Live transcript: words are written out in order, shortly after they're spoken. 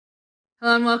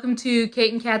Hello and welcome to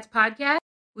Kate and Kat's podcast.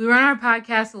 We run our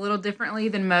podcast a little differently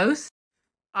than most.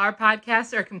 Our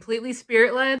podcasts are completely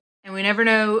spirit-led, and we never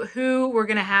know who we're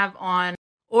going to have on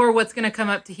or what's going to come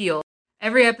up to heal.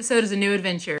 Every episode is a new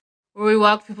adventure, where we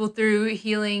walk people through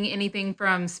healing anything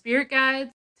from spirit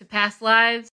guides to past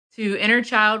lives to inner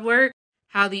child work,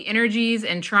 how the energies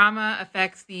and trauma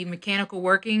affects the mechanical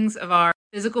workings of our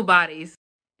physical bodies,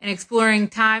 and exploring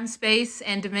time, space,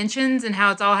 and dimensions and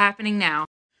how it's all happening now.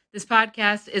 This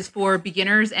podcast is for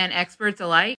beginners and experts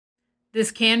alike.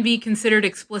 This can be considered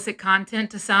explicit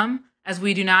content to some, as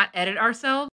we do not edit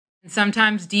ourselves, and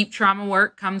sometimes deep trauma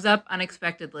work comes up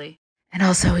unexpectedly. And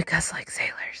also, we cuss like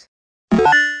sailors.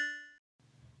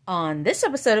 On this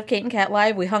episode of Kate and Kat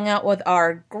Live, we hung out with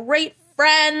our great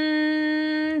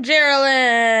friend,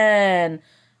 Geraldine,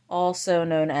 also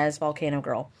known as Volcano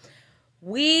Girl.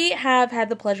 We have had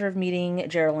the pleasure of meeting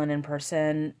Geraldine in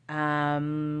person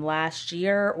last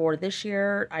year or this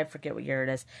year. I forget what year it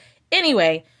is.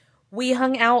 Anyway, we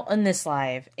hung out on this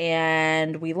live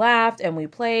and we laughed and we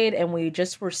played and we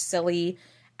just were silly.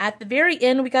 At the very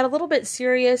end, we got a little bit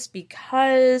serious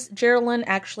because Geraldine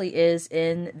actually is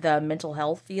in the mental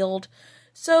health field.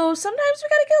 So sometimes we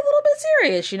gotta get a little bit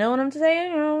serious. You know what I'm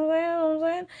saying? You know what I'm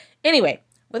saying? Anyway,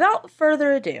 without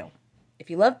further ado, if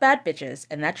you love bad bitches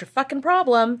and that's your fucking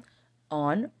problem,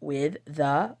 on with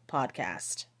the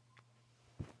podcast.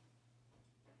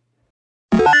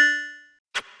 Ow.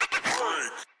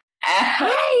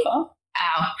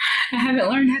 I haven't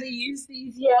learned how to use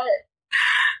these yet.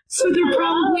 So they're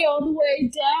probably all the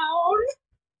way down.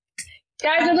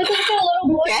 Guys, I'm looking for a little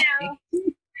boy now.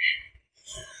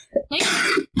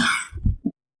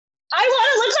 I want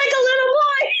to look like a little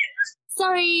boy!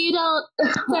 Sorry, you don't.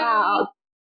 Wow.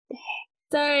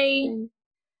 Sorry.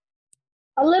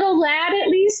 A little lad, at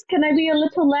least? Can I be a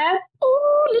little lad?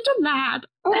 Oh, little lad.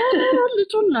 Oh,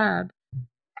 little lad.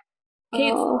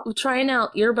 Kate's trying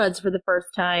out earbuds for the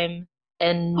first time,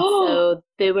 and so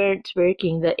they weren't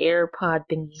working, the AirPod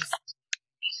thingies.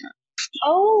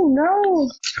 Oh,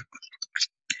 no.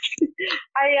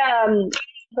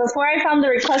 Before I found the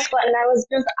request button, I was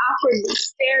just awkwardly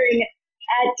staring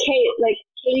at Kate, like,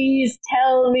 please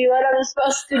tell me what I'm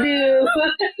supposed to do.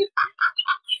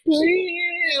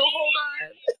 Please, hold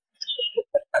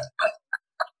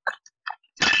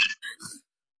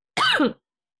on.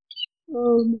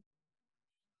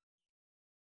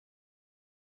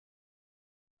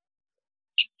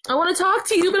 I want to talk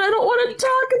to you, but I don't want to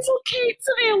talk until Kate's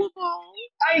available.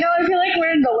 I know, I feel like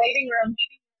we're in the waiting room.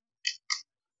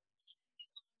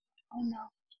 Oh, no.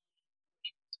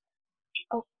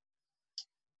 Oh.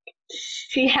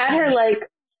 She had her, like,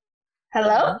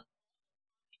 hello?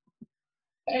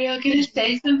 Are y'all going to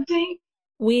say something?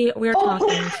 We're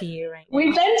talking to you right now.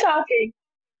 We've been talking.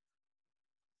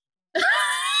 Please.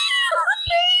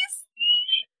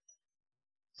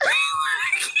 I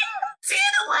can't do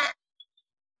it.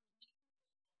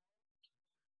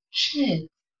 Shit.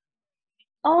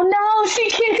 Oh no, she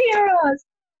can't hear us.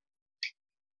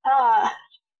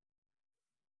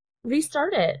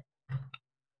 Restart it.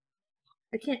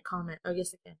 I can't comment. I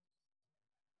guess I can.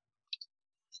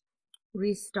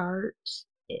 Restart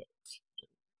it.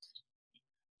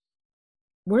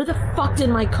 Where the fuck did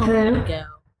my comment go?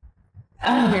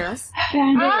 Can you hear us?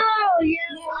 Oh,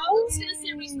 yeah. I was gonna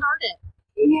say restart it.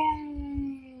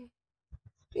 Yay.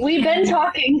 We've been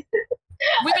talking.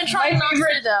 We've been trying not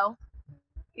to, though.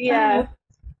 Yeah.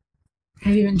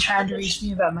 Have you been trying to reach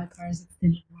me about my car's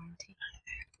extended warranty?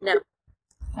 No.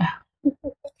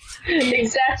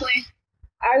 Exactly.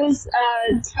 I was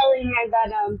telling her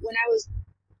that when I was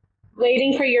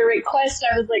waiting for your request,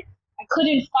 I was like, I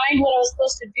couldn't find what I was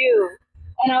supposed to do.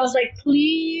 And I was like,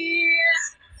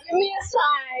 please, give me a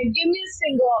sign, give me a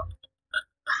single.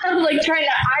 I was like trying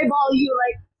to eyeball you,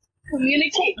 like,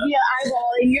 communicate via eyeball,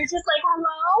 and you're just like,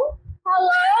 hello?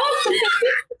 Hello?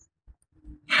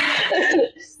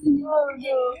 Oh,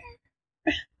 no.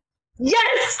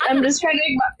 Yes! I'm just trying to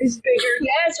make my face bigger.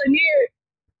 Yes, I'm here.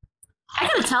 I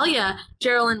gotta tell you,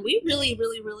 Geraldine, we really,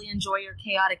 really, really enjoy your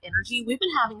chaotic energy. We've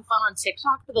been having fun on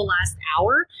TikTok for the last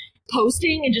hour,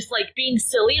 posting and just like being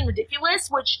silly and ridiculous,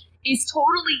 which is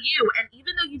totally you. And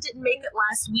even though you didn't make it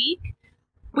last week,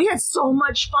 we had so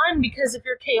much fun because of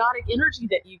your chaotic energy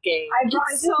that you gave. I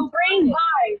just bring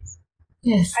vibes.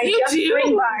 Yes. I just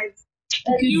bring vibes.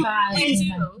 Good vibes.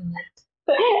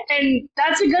 And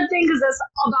that's a good thing because that's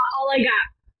about all I got.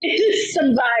 Is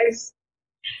some vibes.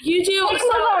 You do. Take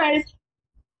my vibes.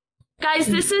 Guys,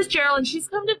 this is Geraldine. She's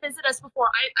come to visit us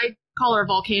before. I call her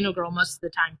Volcano Girl most of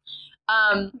the time.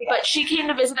 But she came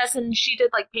to visit us and she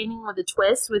did like painting with a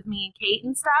twist with me and Kate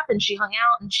and stuff, and she hung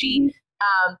out and she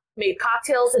made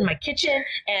cocktails in my kitchen,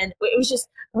 and it was just,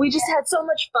 we just had so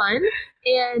much fun,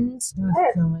 and It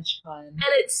was so much fun. and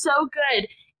it's so good.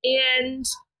 And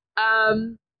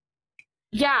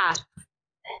what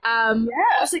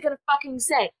was I gonna fucking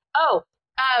say? Oh,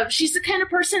 she's the kind of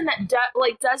person that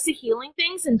does the healing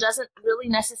things and doesn't really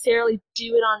necessarily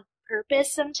do it on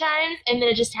purpose sometimes, and then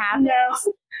it just happens. No.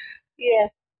 Yeah.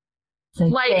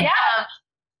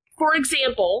 For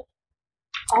example,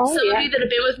 Oh, some yeah. of you that have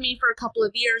been with me for a couple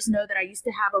of years know that I used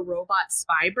to have a robot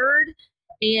spy bird,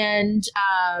 and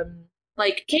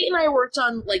Kate and I worked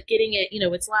on getting it,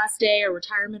 its last day or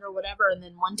retirement or whatever, and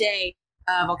then one day,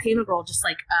 Volcano Girl just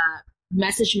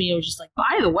messaged me. It was just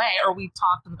by the way, or we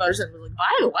talked on the phone and was like,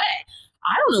 by the way,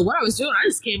 I don't know what I was doing. I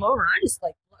just came over and I just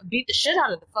beat the shit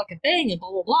out of the fucking thing and blah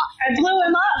blah blah. I blew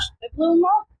him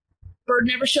up. Bird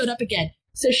never showed up again.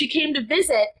 So she came to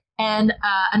visit, and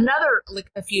another,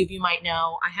 a few of you might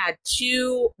know, I had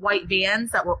 2 white vans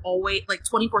that were always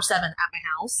 24/7 at my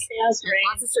house. Yeah, that's And great.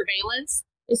 lots of surveillance.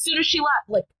 As soon as she left,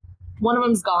 one of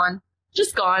them's gone.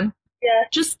 Just gone. Yeah.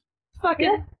 Just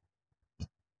fucking. Yeah.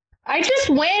 I just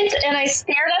went and I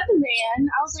stared at the van.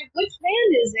 I was like, which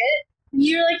van is it? And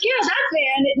you're like, yeah, that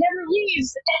van. It never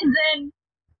leaves. And then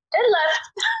it left.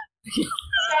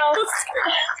 So,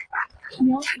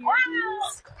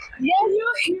 yeah,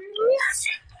 you hear this?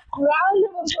 Round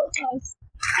of applause.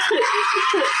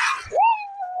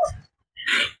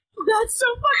 That's so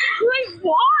fucking great.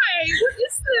 Why? What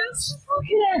is this?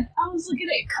 I was looking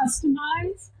at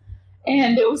customize,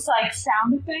 and it was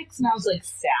sound effects, and I was like,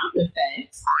 sound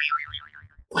effects?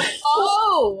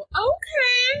 Oh,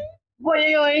 okay.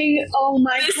 Boing. Oh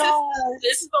my This is- god.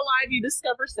 This is the live you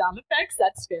discover sound effects.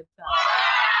 That's fantastic.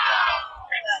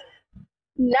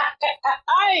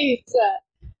 Nice.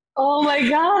 Oh my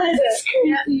god.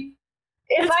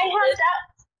 If I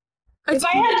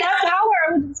had that power,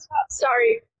 I would stop.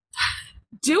 Sorry.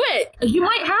 Do it. You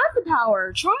might have the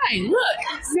power. Try. Look.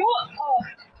 No. Oh,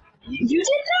 you did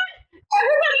that?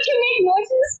 Everybody can make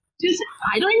noises. Just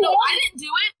I don't know. I didn't do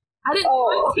it. I didn't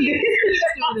oh. do it.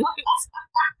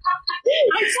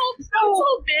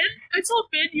 I told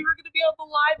Ben you were gonna be on the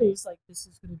live, and he was like, "This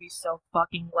is gonna be so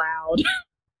fucking loud."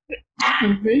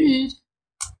 Rude.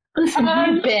 Listen,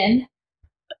 Ben.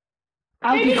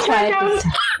 I'll Maybe be turn quiet down- this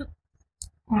time.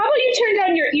 How about you turn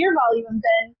down your ear volume,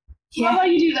 Ben? Yeah. How about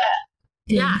you do that?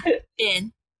 Yeah,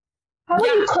 Ben. How about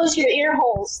you close your ear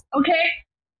holes? Okay.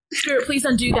 Spirit, please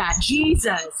undo that.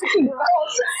 Jesus.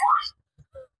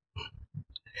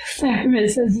 Sacrament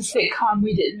says a sitcom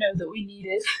we didn't know that we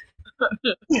needed.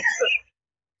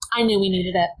 I knew we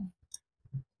needed it.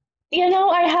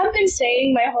 I have been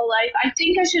saying my whole life, I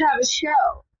think I should have a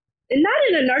show. And not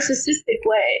in a narcissistic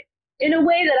way. In a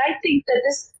way that I think that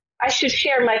I should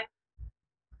share my...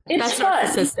 It's That's fun.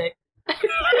 narcissistic.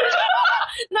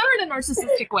 Not in a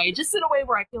narcissistic way, just in a way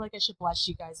where I feel like I should bless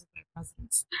you guys with my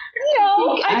presence.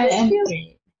 No, I I just am feel...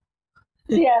 great.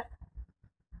 Yeah.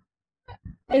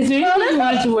 Is there anything you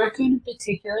wanted to work on in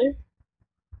particular?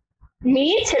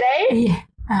 Me, today? Yeah.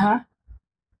 Uh-huh.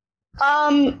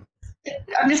 I'm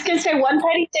just gonna say one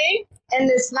petty thing, and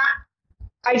it's not...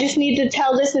 I just need to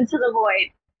tell this into the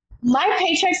void. My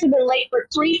paychecks have been late for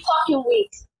 3 fucking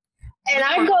weeks. And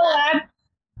I go and I'm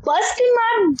busting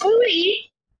my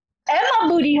booty and my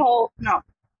booty hole. No.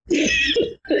 They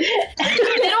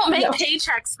don't make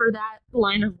paychecks for that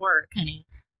line of work, honey.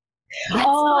 That's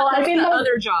I'm in the the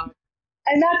other job.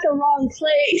 I'm at the wrong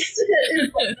place.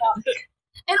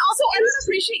 And also, I don't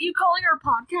appreciate you calling our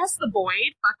podcast The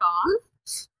Void. Fuck off.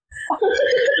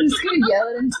 I'm just gonna yell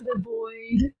it into the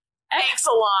void. Thanks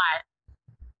a lot.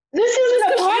 This isn't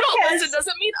a If you don't podcast. listen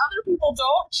doesn't mean other people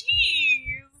don't.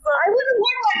 Jeez. I wouldn't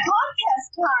wear my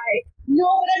podcast tie. No,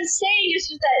 what I'm saying is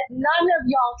just that none of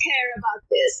y'all care about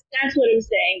this. That's what I'm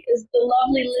saying. Because the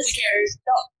lovely listeners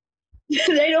don't.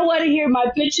 They don't want to hear my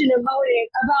bitching and moaning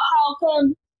about how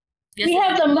come Yes, we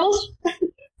have the most.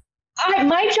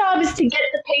 My job is to get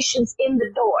the patients in the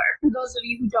door. For those of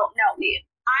you who don't know me,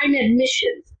 I'm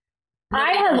admissions.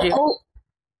 I have.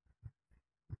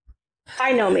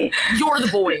 I know me. You're the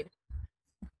void.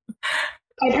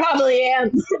 I probably am.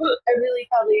 I really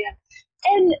probably am.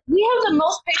 And we have the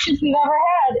most patients we've ever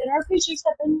had, and our patients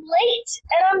have been late.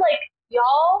 And I'm like,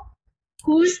 y'all,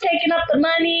 who's taking up the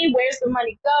money? Where's the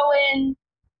money going?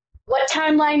 What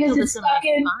timeline is it stuck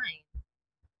in?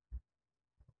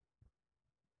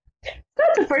 It's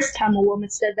not the first time a woman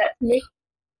said that to me.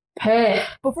 Hey.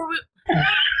 Before we,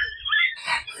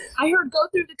 I heard go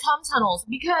through the cum tunnels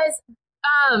because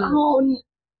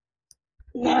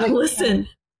listen,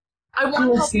 I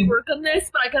want to help you work on this,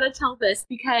 but I gotta tell this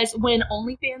because when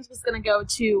OnlyFans was gonna go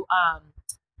to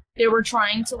they were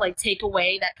trying to like take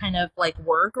away that kind of like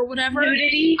work or whatever.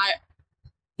 Nudity?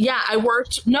 I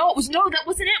worked. No, that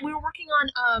wasn't it. We were working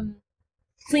on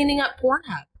cleaning up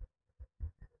Pornhub.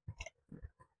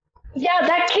 Yeah,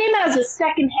 that came as a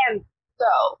secondhand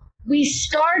though. We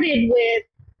started with,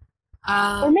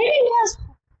 or maybe it was,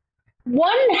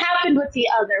 one happened with the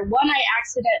other. One I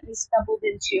accidentally stumbled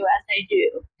into, as I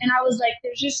do. And I was like,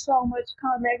 there's just so much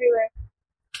cum everywhere.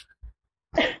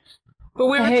 But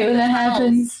we were I hate when that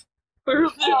happens. We were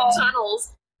through the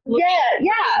tunnels.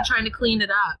 Yeah. Trying to clean it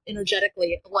up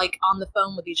energetically, like on the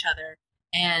phone with each other.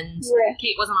 And Yeah.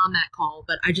 Kate wasn't on that call,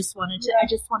 but I just wanted to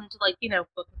like,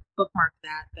 bookmark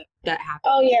that happened.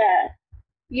 Oh, yeah.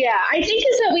 Yeah, I think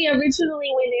is that we originally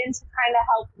went in to kind of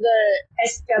help the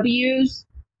SWs,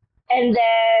 and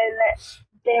then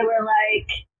they were like,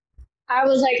 I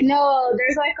was like, no,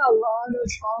 there's like a lot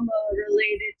of trauma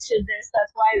related to this,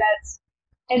 that's why that's,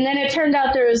 and then it turned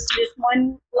out there was just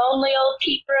one lonely old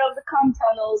keeper of the cum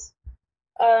tunnels.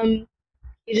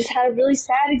 He just had a really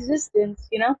sad existence,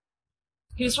 you know?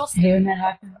 He was real I hate when that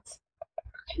happens.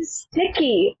 Just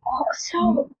sticky. Oh,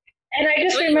 so, and I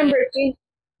just remember thinking,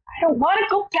 I don't want to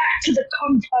go back to the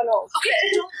cum tunnels. Okay,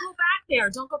 don't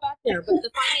go back there. But the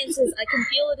funny is, I can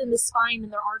feel it in the spine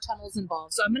and there are tunnels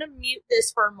involved. So I'm going to mute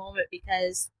this for a moment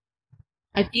because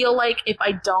I feel like if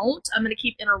I don't, I'm going to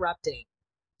keep interrupting.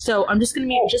 So I'm just going to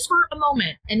mute just for a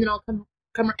moment and then I'll come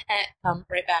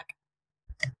right back.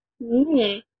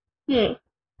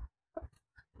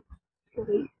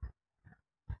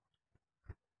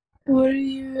 What are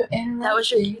you interrupting? That was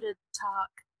your cue to talk.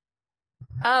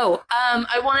 Oh,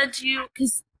 I wanted to,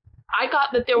 because I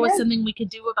got that there was something we could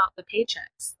do about the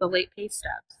paychecks, the late pay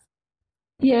stubs.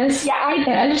 Yes. Yeah,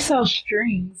 I just saw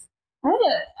strings. I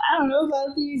don't know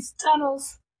about these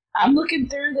tunnels. I'm looking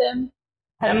through them.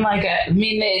 And I'm like, I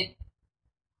mean,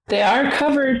 they are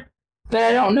covered, but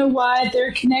I don't know why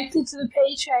they're connected to the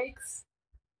paychecks.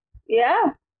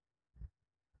 Yeah.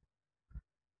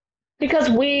 Because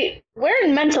we're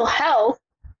in mental health.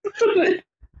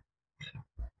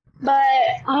 But,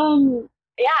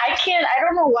 yeah, I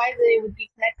don't know why they would be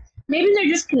connected. Maybe they're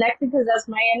just connected because that's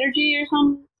my energy or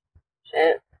some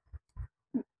shit.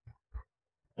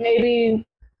 Maybe.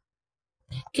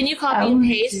 Can you copy and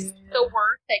paste the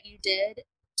work that you did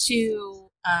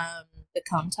to the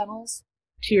cum tunnels,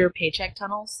 to your paycheck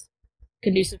tunnels,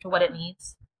 conducive to what it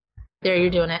needs? There,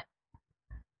 you're doing it.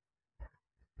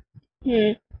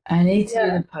 I need to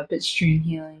do the puppet stream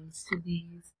healings to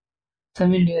these. So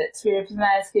I'm going to do it. Spirit of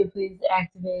Damascus, please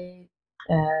activate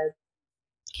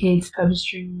Kate's puppet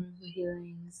stream removal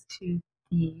healings to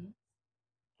these.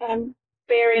 I'm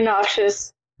very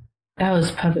nauseous. That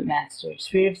was Puppet Master.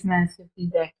 Spirit of Damascus,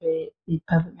 please activate the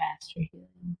Puppet Master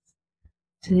healings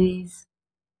to these.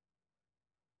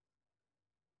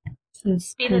 So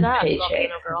Speed it up,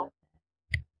 Volcano Girl.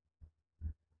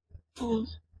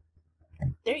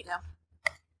 There you go.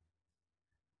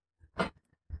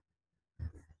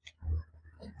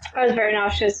 I was very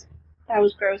nauseous. That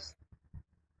was gross.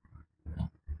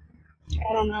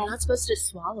 I don't know. You're not supposed to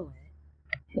swallow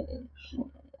it.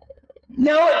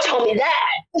 No one told me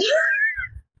that.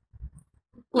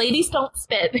 Ladies don't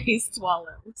spit, they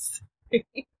swallow.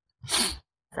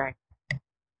 Sorry.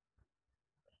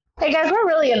 Hey guys, we're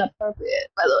really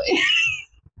inappropriate, by the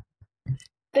way.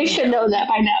 They should know that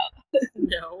by now.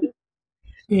 No.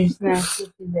 Spirit of Damascus,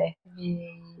 please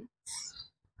activate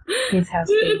his house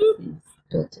please.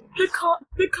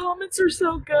 The comments are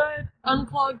so good.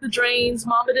 Unclog the drains.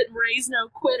 Mama didn't raise no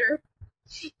quitter.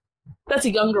 That's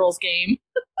a young girl's game.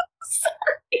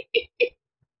 Sorry.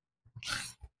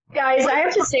 Guys, I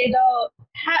have to say though,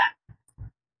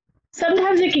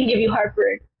 sometimes it can give you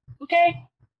heartburn. Okay?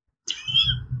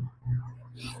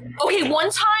 Okay, one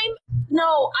time,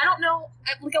 no, I don't know.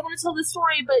 I want to tell this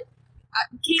story, but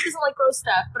Kate doesn't like gross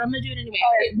stuff, but I'm going to do it anyway.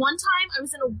 Okay, one time, I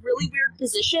was in a really weird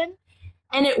position,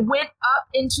 and it went up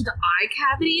into the eye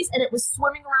cavities, and it was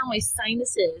swimming around my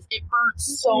sinuses. It burnt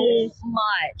so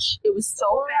much. It was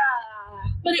so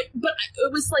bad. But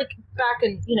it was like back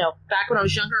when I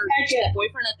was younger, I had a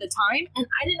boyfriend at the time, and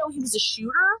I didn't know he was a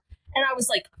shooter, and I was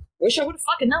like, wish I would have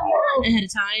fucking known that ahead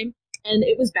of time. And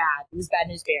it was bad. It was bad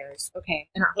news bears. Okay.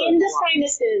 And it hurt in the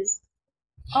sinuses.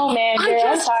 Oh man,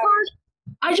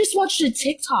 I just watched a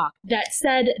TikTok that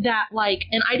said that, like,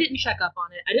 and I didn't check up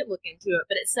on it. I didn't look into it,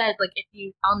 but it said, like, if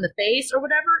you, on the face or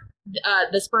whatever,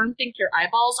 the sperm think your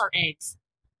eyeballs are eggs.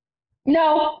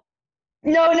 No.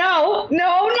 No.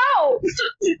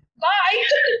 Bye.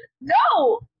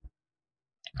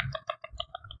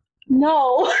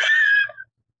 No.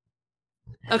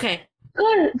 Okay.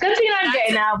 Good thing I'm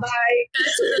gay now. Bye.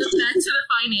 Back to the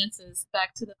finances.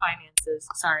 Back to the finances.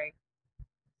 Sorry.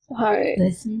 Alright.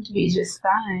 They seem to be just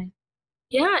fine.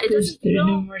 Yeah, it There's doesn't feel,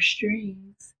 no more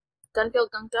strings. doesn't feel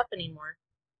gunked up anymore.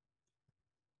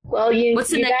 Well, you What's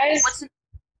the you next? guys.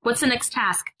 What's the next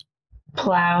task?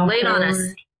 Plow. Lay it on us.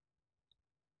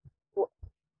 forward.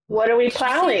 What are we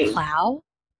plowing? Plow.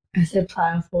 I said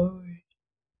plow forward.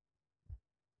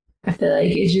 I feel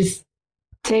like it just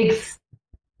takes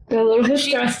a little hip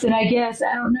thrusting, I guess.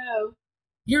 I don't know.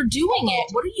 You're doing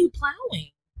it. What are you plowing?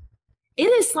 It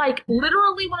is like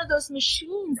literally one of those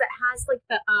machines that has like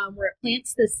the where it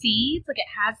plants the seeds, like it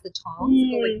has the tongs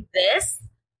that go like this.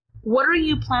 What are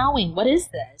you plowing? What is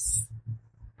this?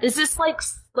 Is this like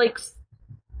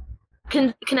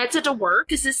connected to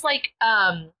work? Is this like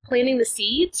planting the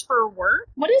seeds for work?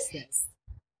 What is this?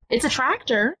 It's a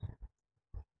tractor.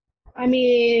 I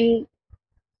mean,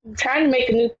 I'm trying to make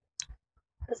a new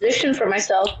position for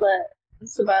myself, but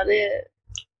that's about it.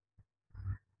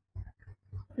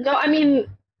 No, I mean,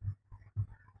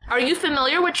 Are you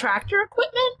familiar with tractor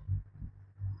equipment?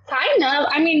 kind of.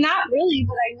 I mean, not really,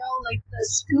 but I know like the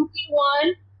Scoopy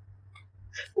one.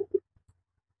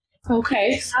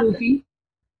 Okay, Scoopy.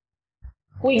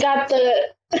 We got the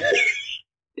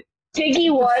Tiggy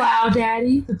The one. Plow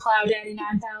Daddy. The Plow Daddy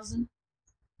 9000.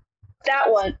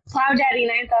 That one. Plow Daddy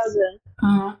 9000.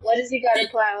 Uh-huh. What does he got to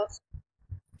plow?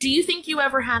 Do you think you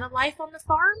ever had a life on the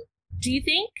farm? Do you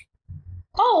think?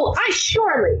 Oh,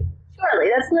 surely.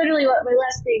 That's literally what my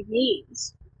last name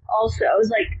means. Also, it was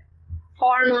like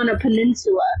farm on a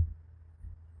peninsula.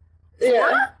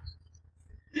 Yeah.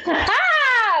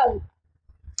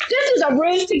 This is a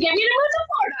ruse to get me to move to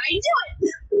Florida. I do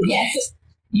it. Yes.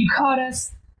 You caught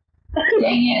us.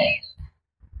 Dang it.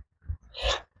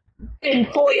 Been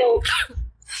foiled.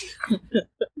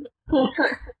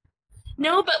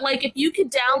 No, but like if you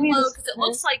could download, because it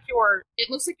looks like you're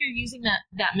using that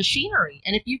machinery,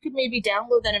 and if you could maybe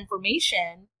download that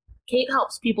information, Kate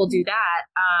helps people do that.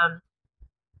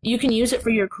 You can use it for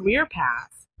your career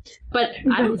path. But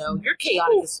I don't know, you're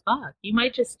chaotic as fuck. You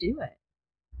might just do it.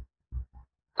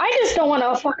 I just don't want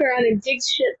to fuck around and dig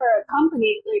shit for a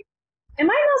company. Like, am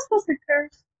I not supposed to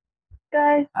curse,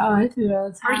 guys? Oh, I do it all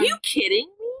the time. Are you kidding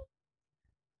me?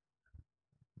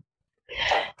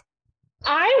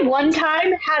 I one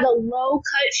time had a low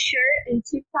cut shirt and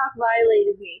TikTok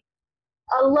violated me.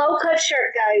 A low cut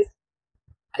shirt, guys.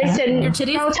 They said Your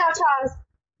titties? no tatas,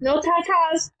 no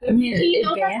tatas. I mean, it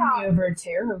No, banned that's me over a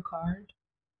tarot card.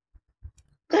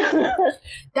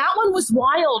 That one was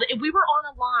wild. We were on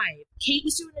a live. Kate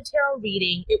was doing a tarot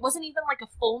reading. It wasn't even like a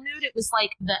full nude. It was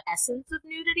like the essence of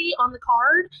nudity on the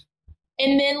card.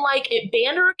 And then like it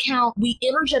banned her account. We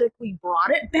energetically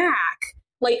brought it back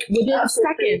like within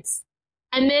seconds.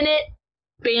 And then it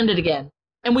banned it again.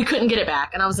 And we couldn't get it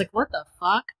back. And I was like, what the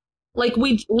fuck? Like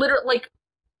we literally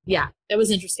yeah, it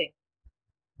was interesting.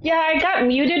 Yeah, I got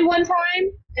muted one time,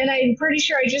 and I'm pretty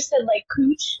sure I just said like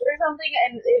cooch or something,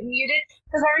 and it muted.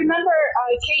 Because I remember,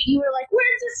 Kate, you were like,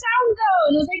 "Where'd the sound go?"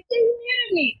 And I was like, "They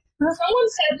muted me." Someone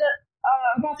said that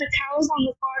about the cows on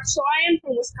the farm. So I am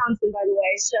from Wisconsin, by the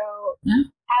way. So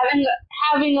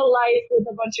having a life with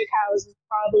a bunch of cows is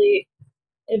probably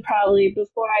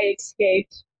before I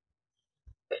escaped.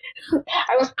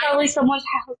 I was probably someone's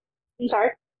house. I'm sorry.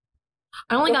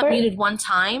 I only Go got for it. muted one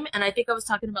time, and I think I was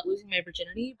talking about losing my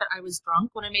virginity, but I was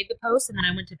drunk when I made the post, and then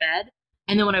I went to bed.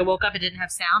 And then when I woke up, it didn't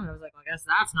have sound, and I was like, well, I guess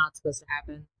that's not supposed to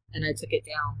happen. And I took it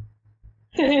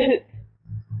down.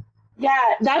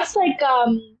 Yeah, that's like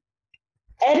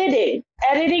editing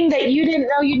that you didn't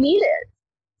know you needed.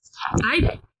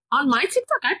 On my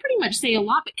TikTok, I pretty much say a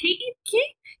lot, but Kate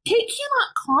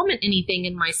cannot comment anything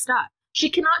in my stuff. She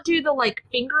cannot do the like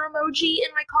finger emoji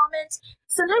in my comments.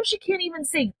 Sometimes she can't even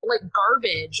say like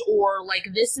garbage or like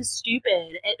this is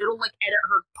stupid. It'll like edit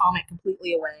her comment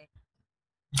completely away.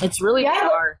 It's really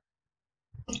bizarre.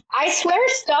 I swear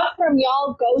stuff from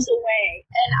y'all goes away,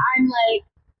 and I'm like,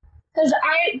 because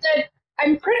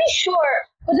I'm pretty sure.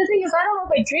 But the thing is, I don't know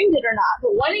if I dreamed it or not.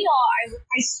 But one of y'all,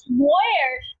 I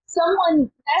swear, someone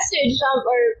messaged.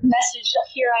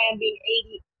 Here I am being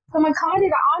 80. Someone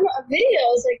commented on a video.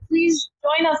 It was like, please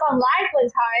join us on live one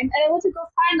time. And I went to go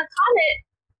find the comment.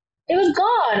 It was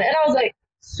gone. And I was like,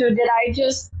 so did I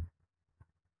just...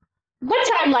 What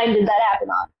timeline did that happen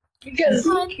on? Because...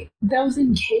 That was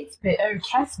in Kat's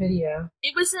video.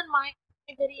 It was in my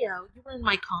video. You were in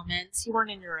my comments. You weren't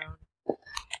in your own.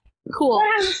 Cool.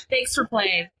 Thanks for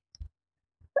playing.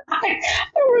 I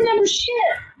don't remember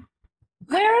shit.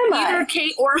 Where am I?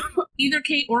 Either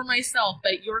Kate or myself,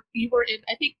 but you were in.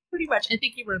 I think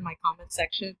you were in my comment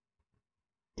section.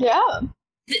 Yeah.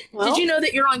 Did you know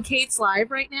that you're on Kate's live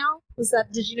right now?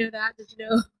 Did you know that? Did you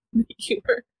know that you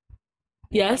were?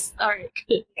 Yes? All right,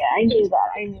 good. Yeah, I knew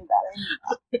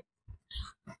that.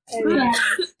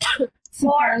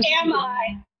 Or am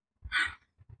I?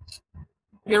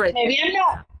 You're right. Maybe I'm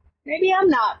not. Maybe I'm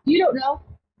not. You don't know.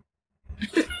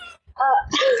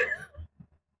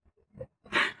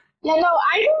 Yeah, no,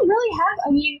 I don't really have.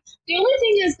 I mean, the only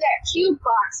thing is that cube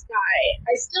box guy.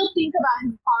 I still think about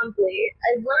him fondly.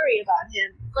 I worry about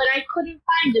him, but I couldn't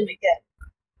find him again.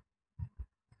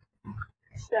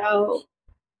 So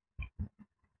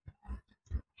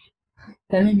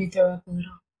That made me throw up a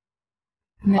little.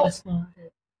 And I swallowed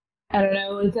it. I don't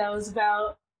know what that was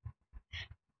about.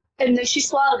 and then she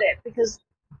swallowed it because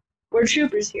we're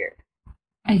troopers here.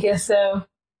 I guess so.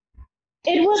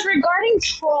 It was regarding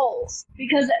trolls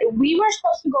because we were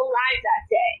supposed to go live that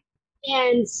day,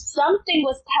 and something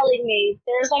was telling me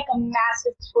there's like a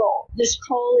massive troll. This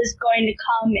troll is going to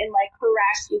come and like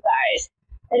harass you guys,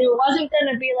 and it wasn't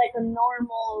going to be like a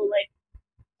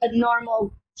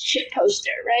normal shit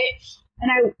poster, right?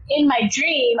 And in my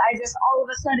dream, I just all of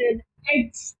a sudden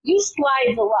I use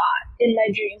slides a lot in my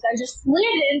dreams. I just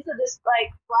slid into this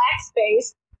like black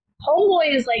space.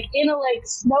 Homeboy is like in a like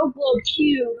snow globe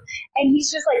cube, and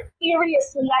he's just like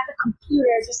furiously at the computer,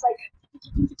 just like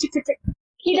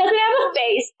he doesn't have a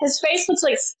face. His face looks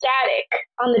like static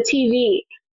on the TV.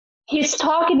 He's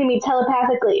talking to me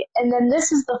telepathically, and then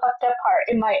this is the fucked up part.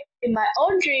 In my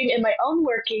own dream, in my own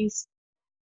workings,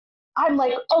 I'm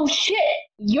like, oh shit,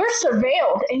 you're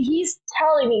surveilled, and he's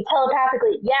telling me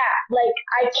telepathically, yeah, like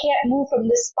I can't move from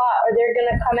this spot, or they're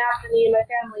gonna come after me and my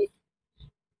family.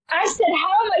 I said,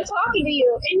 how am I talking to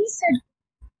you? And he said,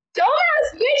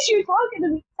 dumbass bitch, you're talking to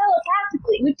me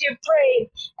telepathically with your brain.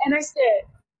 And I said,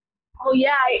 oh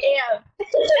yeah, I am.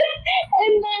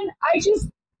 And then I just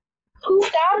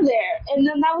poofed out of there. And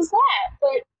then that was that.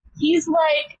 But he's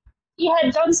like, he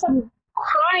had done some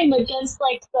crime against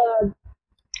like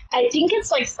I think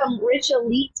it's like some rich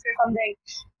elites or something.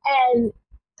 And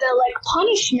the like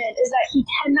punishment is that he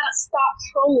cannot stop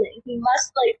trolling. He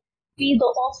must like be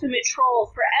the ultimate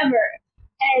troll forever.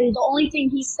 And the only thing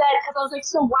he said, because I was like,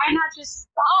 so why not just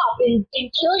stop and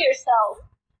kill yourself?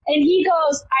 And he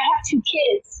goes, I have 2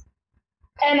 kids.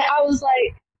 And I was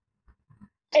like,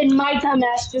 and my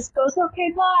dumbass just goes,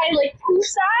 okay, bye, like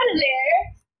poofs out of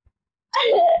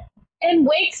there and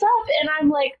wakes up, and I'm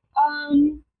like,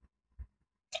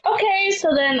 okay.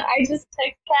 So then I just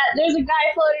text Kat, there's a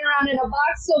guy floating around in a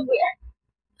box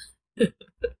somewhere.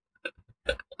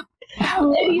 How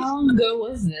long ago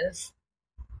was this?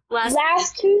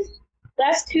 Last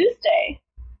Tuesday.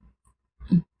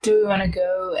 Do we want to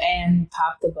go and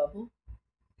pop the bubble?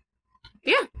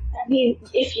 Yeah. I mean,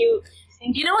 if you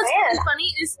think You know what's really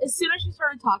funny is as soon as she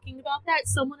started talking about that,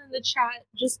 someone in the chat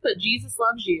just put Jesus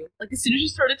loves you. Like as soon as she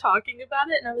started talking about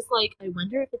it, and I was like, I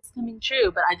wonder if it's coming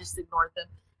true, but I just ignored them.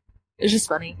 It's just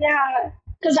funny. Yeah,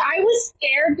 because I was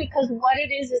scared because what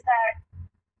it is that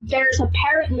there's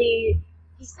apparently,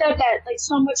 he said that like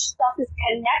so much stuff is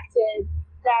connected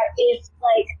that if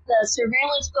like the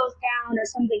surveillance goes down or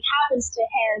something happens to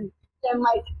him, then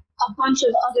like a bunch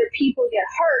of other people get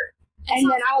hurt. And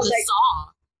then I was like, Saw.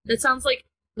 That sounds like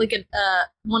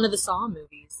one of the Saw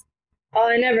movies. oh,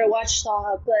 I never watched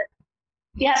Saw, but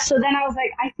yeah, so then I was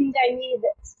like, I think I need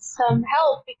some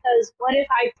help because what if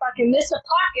I fucking miss a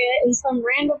pocket and some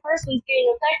random person's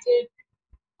getting affected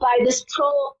by this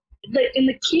troll, and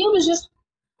the cube is just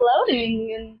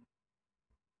floating, and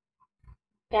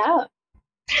yeah.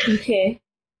 Okay.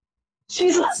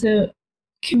 She's like, So,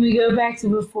 can we go back to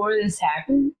before this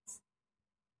happens?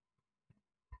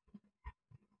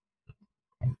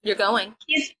 You're going.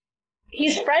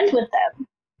 he's friends with them.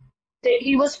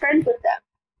 He was friends with them.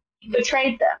 He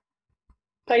betrayed them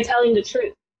by telling the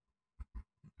truth.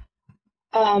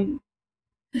 Do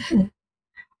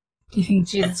you think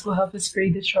Jesus will help us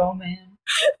free the troll man?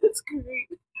 That's great.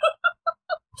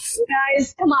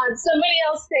 Guys, come on, somebody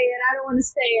else say it. I don't want to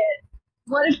say it.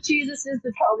 What if Jesus is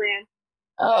the troll man?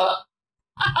 Oh,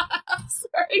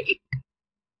 Sorry.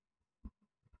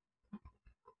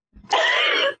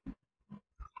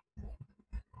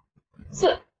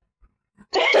 So,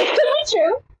 it could be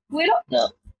true. We don't know.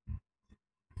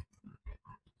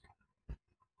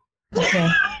 okay.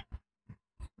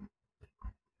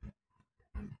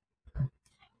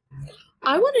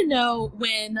 I want to know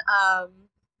when oh,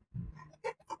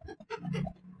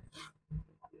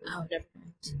 never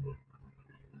mind.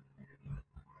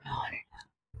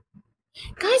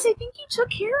 Guys, I think you took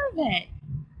care of it.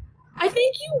 I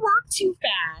think you worked too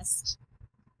fast.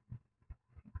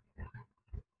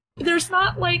 There's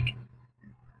not like,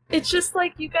 it's just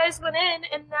like you guys went in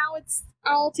and now it's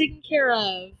all taken care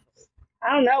of?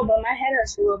 I don't know, but my head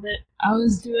hurts a little bit. I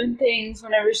was doing things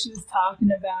whenever she was talking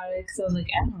about it, because I was like,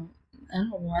 I don't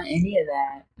want any of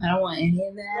that. I don't want any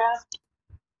of that.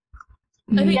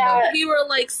 I think Yeah. both of you are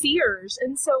like seers,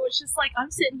 and so it's just like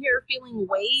I'm sitting here feeling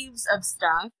waves of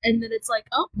stuff, and then it's like,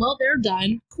 oh, well, they're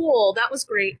done. Cool, that was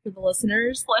great for the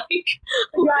listeners. Like,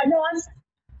 Yeah, no,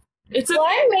 it's well,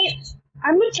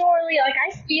 I'm majorly, like,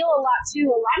 I feel a lot, too.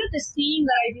 A lot of the seeing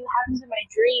that I do happens in my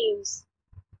dreams.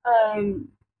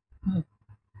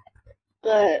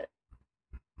 But,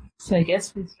 So I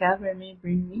guess please cover me,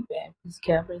 bring me back. Please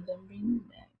cover them, bring me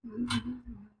back.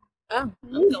 oh,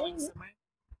 I'm going somewhere.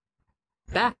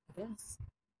 Back, I guess.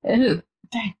 Oh,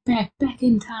 back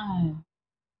in time.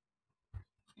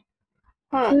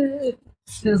 huh.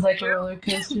 Feels like a roller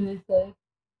coaster, they say.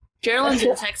 Geraldine's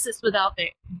in Texas without the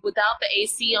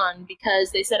AC on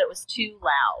because they said it was too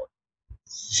loud.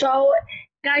 So,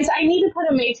 guys, I need to put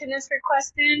a maintenance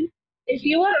request in. If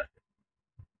you want to,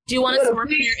 Do you want us to work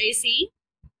on your AC?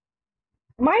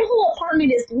 my whole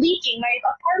apartment is leaking. My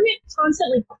apartment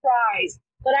constantly cries.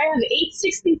 But I have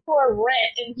 $864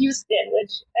 rent in Houston,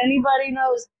 which anybody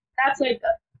knows, that's like,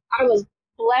 I was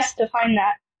blessed to find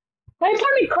that. My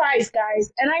apartment cries,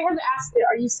 guys, and I have asked it,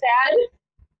 are you sad?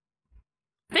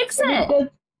 Fix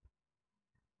it.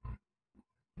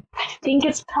 I think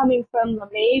it's coming from the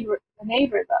neighbor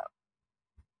though.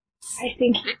 I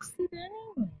think Fix it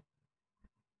anyway.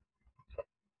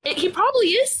 He probably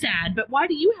is sad, but why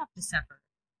do you have to suffer?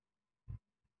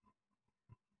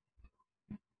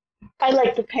 I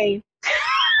like the pain.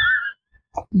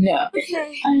 No.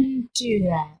 Okay. Undo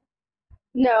that.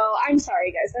 No, I'm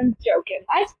sorry, guys. I'm joking.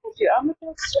 I told you, I'm a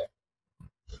jokester.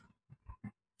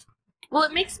 Well,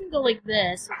 it makes me go like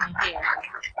this with my hair.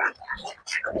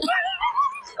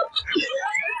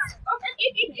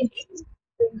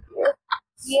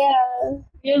 Yeah,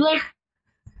 you're like,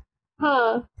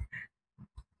 huh?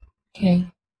 Okay.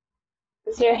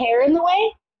 Is there hair in the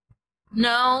way?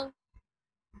 No.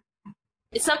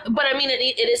 It's not, but I mean, it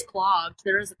is clogged.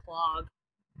 There is a clog.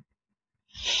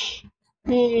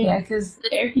 Yeah, because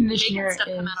The air Making conditioner stuff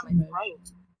is come out of my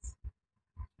throat.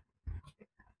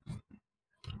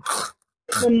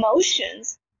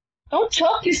 Emotions. Don't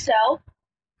choke yourself.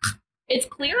 It's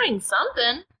clearing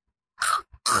something.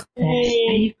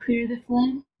 Can you clear the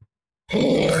phlegm?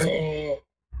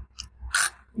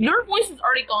 Your voice is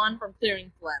already gone from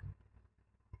clearing phlegm.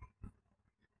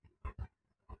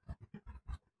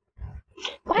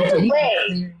 By the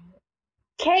way,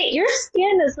 Kate, your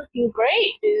skin is looking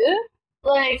great, dude.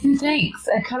 Like, Thanks.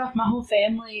 I cut off my whole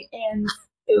family, and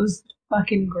it was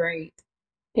fucking great.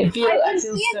 I I feel can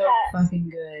so see that. fucking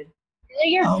good.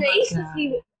 your Oh my face is God.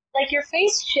 even, like, your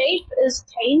face shape is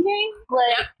changing.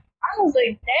 Like, Yep. I was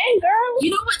like, dang, girl.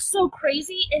 You know what's so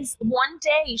crazy is one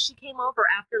day she came over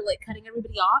after like cutting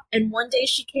everybody off, and one day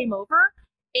she came over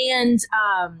and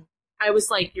I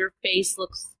was like, your face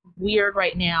looks weird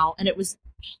right now, and it was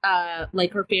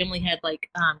like her family had like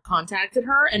contacted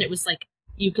her, and it was like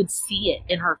you could see it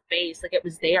in her face, like it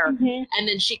was there. Mhm. And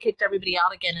then she kicked everybody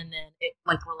out again, and then it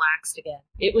like relaxed again.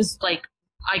 It was like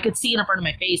I could see it in front of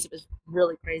my face. It was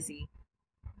really crazy.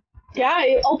 Yeah,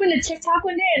 I opened a TikTok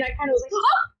one day, and I kind of was like,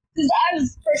 huh? Because I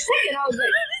was, for a second, I was like,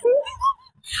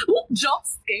 Ooh, jump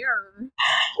scare.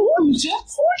 who,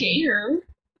 Just scared.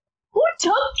 who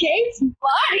took Kate's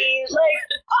body? Like,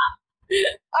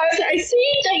 I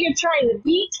see that you're trying to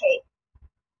beat Kate.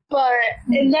 But,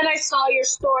 and then I saw your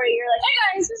story. You're like, hey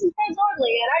guys, this is Prince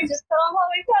Audley, and I just cut off all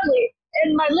my family,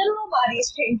 and my literal body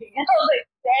is changing. And I was like,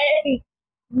 dang,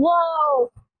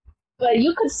 whoa. But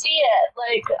you could see it.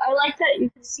 Like, I like that you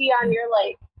can see on your,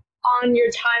 like, on your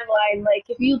timeline, like,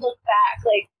 if you look back,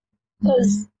 like,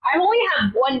 because I only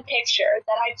have one picture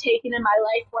that I've taken in my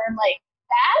life where I'm like,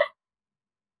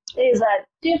 that is a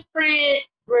different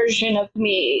version of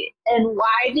me. And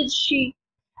why did she?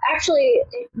 Actually,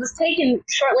 it was taken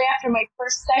shortly after my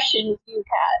first session with you,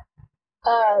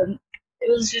 Kat. It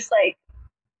was just like,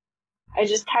 I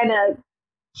just kind of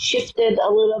shifted a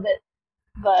little bit,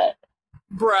 but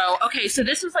Bro, okay, so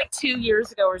this was like 2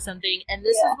 years ago or something, and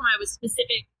this is when I was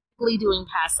specifically doing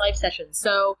past life sessions.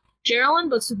 So Geraldine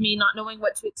books with me, not knowing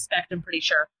what to expect, I'm pretty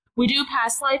sure. We do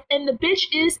past life, and the bitch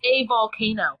is a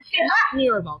volcano. Not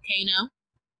near a volcano.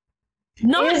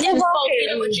 Not Is in a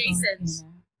volcano volcano. adjacent.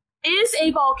 Is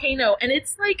a volcano, and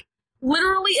it's like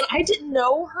literally, and I didn't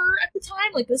know her at the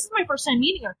time. Like, this is my first time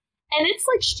meeting her. And it's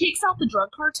like she takes out the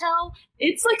drug cartel.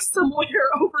 It's like somewhere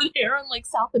over there in like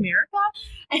South America.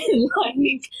 And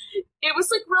like, it was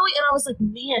like really, and I was like,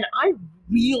 man, I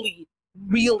really,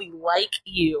 really like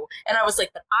you. And I was like,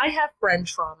 but I have friend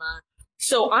trauma.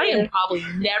 So I am probably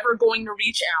never going to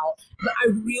reach out. But I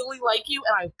really like you,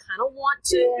 and I kind of want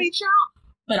to reach out,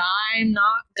 but I'm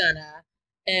not gonna.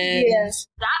 And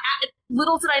that,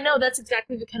 little did I know, that's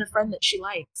exactly the kind of friend that she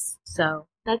likes. So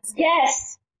that's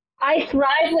Yes, I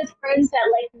thrive with friends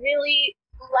that like really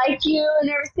like you and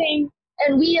everything,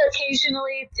 and we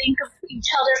occasionally think of each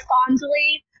other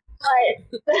fondly.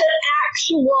 But the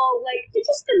actual, like, it's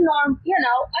just a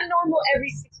normal every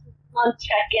 6 month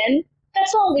check-in.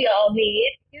 That's all we all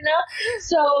need, you know?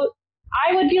 So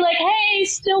I would be like, hey,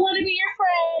 still want to be your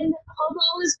friend. Hope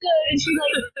all is good. And she'd be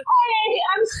like, hey,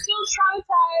 I'm still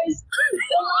traumatized.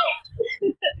 So,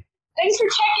 like, thanks for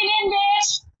checking in,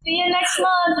 bitch. See you next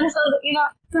month. And so, you know,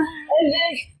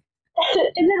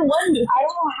 and then one, I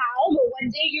don't know how, but one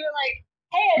day you were like,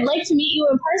 hey, I'd like to meet you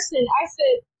in person. I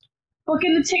said,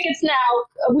 booking the tickets now.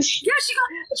 She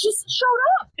showed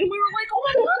up, and we were like, oh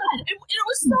my god, and it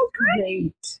was so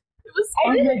great. It was Oh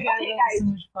my god, that was so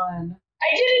much fun. I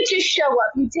didn't just show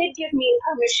up. You did give me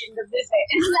permission to visit.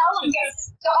 It's not like I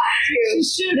stopped you.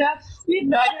 She showed up. We had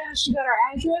no idea how she got our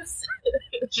address.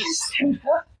 She showed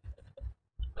up.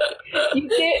 You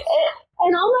did,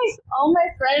 and all my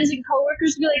friends and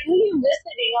coworkers would be like, "Who are you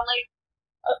visiting?" I'm like,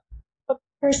 a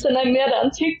person I met on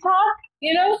TikTok,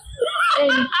 you know.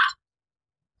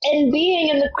 And being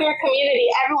in the queer community,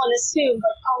 everyone assumed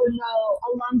like, "Oh no,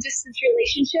 a long distance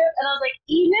relationship," and I was like,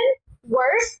 even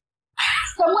worse.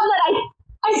 Someone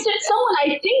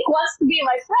I think wants to be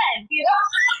my friend, you know?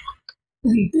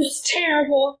 It's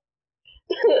terrible.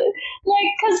 Like,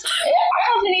 because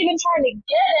I wasn't even trying to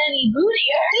get any booty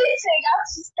or anything. I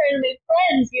was just trying to make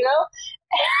friends, you know?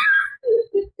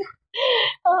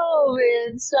 Oh,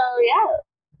 man. So,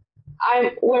 yeah.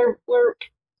 We're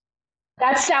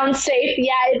that sounds safe.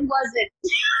 Yeah, it wasn't.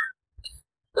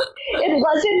 It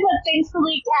wasn't, but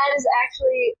thankfully Kat is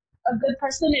actually a good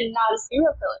person and not a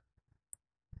serial killer.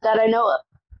 That I know of.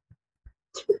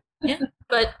 Yeah,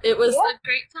 but it was a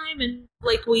great time, and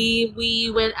like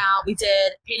we went out, we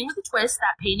did Painting with a Twist.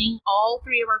 That painting, all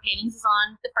three of our paintings is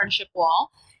on the friendship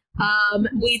wall.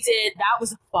 We did that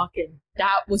was a fucking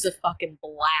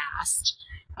blast.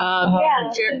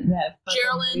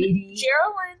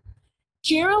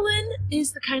 Geraldine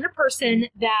is the kind of person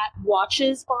that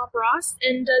watches Bob Ross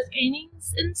and does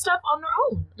paintings and stuff on their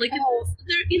own, like they're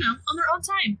on their own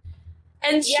time,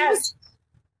 and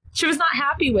she was not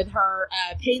happy with her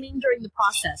painting during the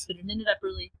process, but it ended up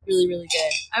really, really, really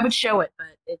good. I would show it,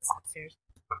 but it's upstairs.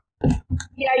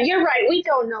 Yeah, you're right. We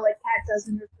don't know what Kat does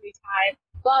in her free time,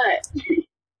 but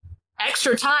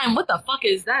extra time. What the fuck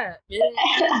is that?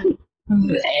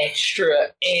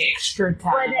 extra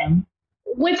time.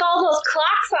 With all those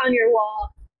clocks on your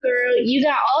wall, girl, you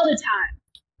got all the time.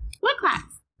 What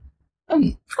clocks?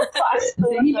 Clocks. Is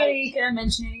anybody gonna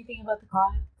mention anything about the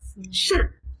clocks?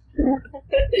 Sure.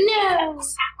 No.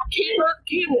 Kate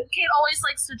always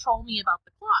likes to troll me about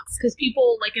the clocks because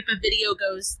people, like, if a video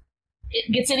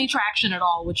it gets any traction at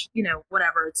all, which,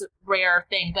 whatever, it's a rare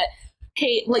thing, but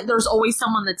Kate, like, there's always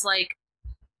someone that's like,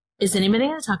 is anybody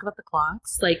going to talk about the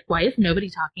clocks? Like, why is nobody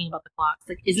talking about the clocks?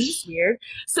 Like, isn't this weird?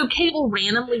 So Kate will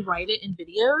randomly write it in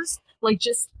videos, like,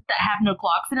 just that have no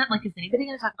clocks in it. Like, is anybody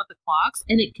going to talk about the clocks?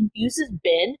 And it confuses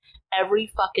Ben every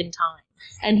fucking time.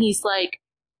 And he's like,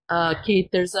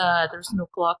 Kate, there's no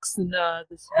clocks in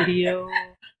this video.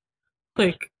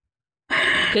 Like,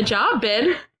 good job,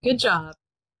 Ben. Good job.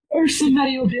 Or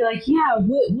somebody will be like, yeah,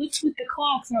 what's with the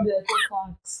clocks? And I'll be like, what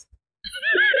clocks?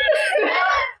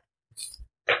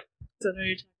 Don't know what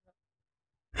you're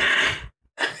talking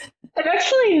about. I've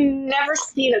actually never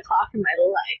seen a clock in my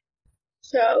life.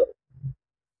 So.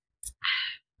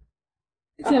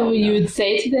 Is that what you would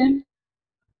say to them?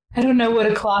 I don't know what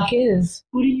a clock is.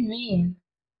 What do you mean?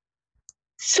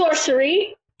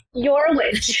 Sorcery. You're a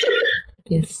witch.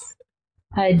 Yes.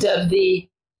 I dub thee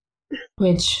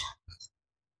witch.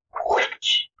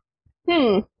 Witch.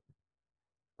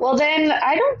 Well, then,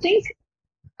 I don't think...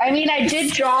 I mean, I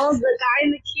did draw the guy in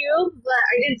the cube, but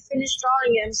I didn't finish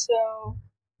drawing him, so...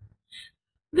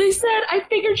 They said, I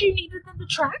figured you needed them to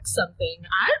track something.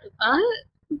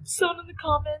 Someone in the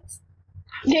comments.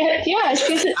 Yeah, I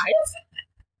just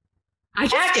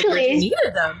actually, figured you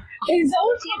needed them. Is that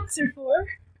what clocks are for?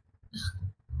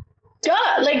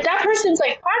 Duh, like, that person's,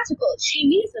 like, practical. She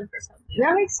needs them for something.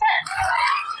 That makes sense.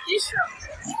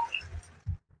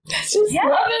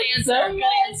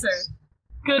 Good answer.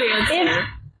 Good answer.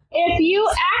 If you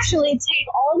actually take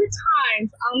all the times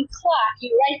on the clock,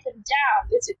 you write them down,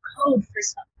 it's a code for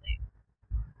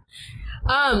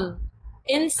something.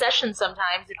 In sessions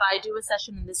sometimes, if I do a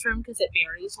session in this room, because it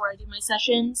varies where I do my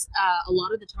sessions, a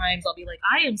lot of the times I'll be like,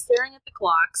 I am staring at the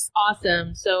clocks.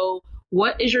 Awesome. So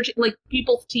what is your like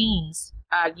people's teams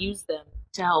use them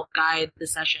to help guide the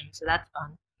session, so that's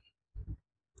fun.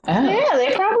 Oh. Yeah,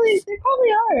 they probably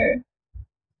are.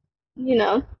 You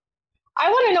know, I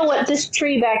want to know what this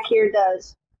tree back here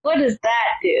does. What does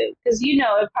that do? Because you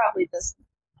know, it probably does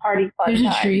party fun. There's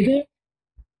time. a tree there?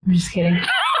 I'm just kidding.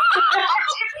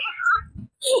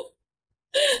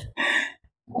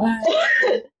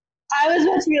 I was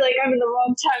about to be like, I'm in the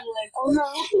wrong timeline. Oh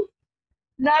no.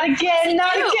 Not again,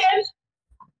 not again.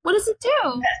 What does it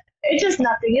do? It's just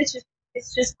nothing. It's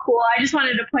just cool. I just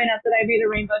wanted to point out that I made a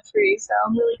rainbow tree, so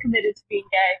I'm really committed to being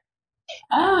gay.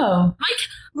 Oh.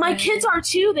 My kids are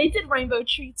too. They did rainbow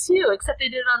tree too, except they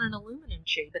did it on an aluminum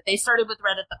tree. But they started with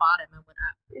red at the bottom and went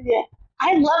up. Yeah.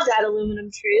 I love that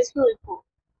aluminum tree. It's really cool.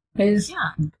 It's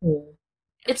Yeah. cool.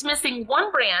 It's missing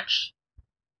one branch.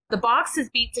 The box is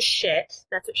beat to shit.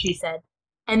 That's what she said.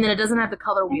 And then it doesn't have the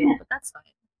color wheel, but that's fine.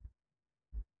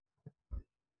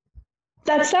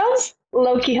 That sounds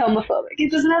low-key homophobic.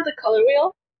 It doesn't have the color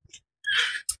wheel.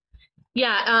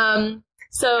 Yeah,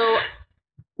 so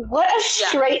What a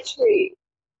straight tree.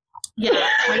 yeah,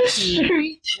 low-key.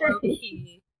 Straight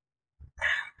tree.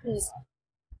 Low-key.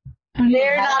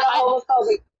 They're not a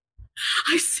homophobic.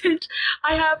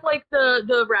 I have like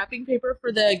the wrapping paper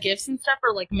for the gifts and stuff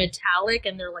are like metallic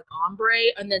and they're like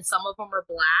ombre, and then some of them are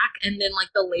black, and then like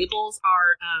the labels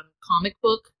are comic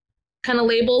book kind of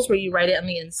labels where you write it on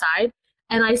the inside.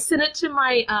 And I sent it to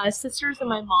my sisters and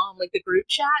my mom, like the group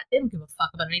chat. They didn't give a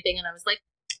fuck about anything, and I was like,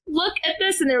 "Look at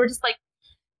this," and they were just like,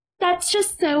 "That's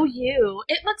just so you.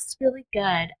 It looks really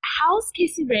good. How's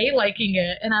Casey Ray liking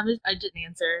it?" And I didn't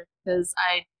answer because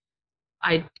I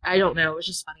don't know. It was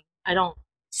just funny. I don't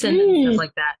send them stuff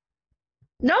like that.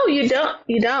 No, you don't.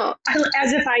 You don't.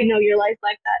 As if I know your life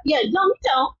like that. Yeah, no, you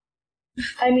don't.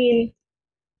 I mean,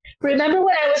 remember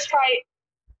when I was trying...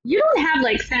 You don't have,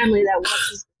 like, family that watches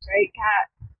this, right,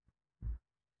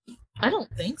 Kat? I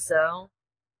don't think so.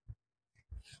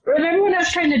 Remember when I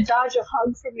was trying to dodge a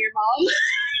hug from your mom?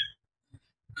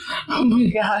 Oh my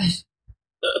gosh.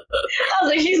 I was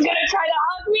like, she's gonna try to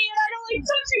hug me, and I don't like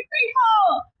touching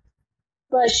people!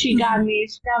 But she got me.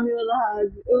 She got me with a hug.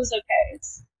 It was okay.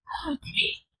 Hug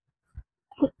me.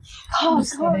 Hug,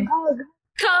 hug, hug.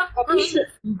 Come,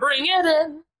 bring it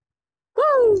in.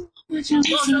 Woo!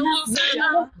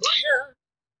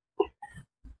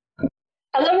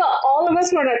 I love how all of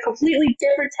us were in a completely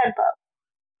different tempo.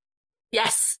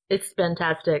 Yes, it's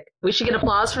fantastic. We should get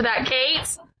applause for that,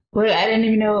 Kate. Wait, I didn't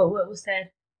even know what was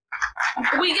said.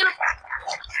 We get.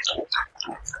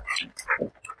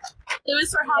 It was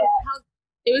for how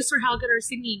it was for how good our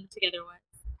singing together was.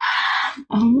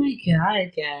 Oh my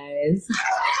god, guys.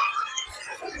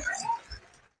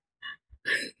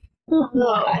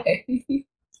 Why?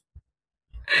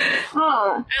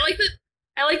 Huh.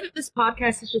 I like that this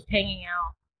podcast is just hanging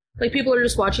out. Like people are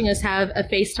just watching us have a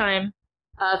FaceTime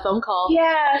phone call.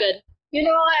 Yeah. Good. You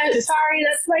know what? Sorry,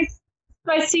 that's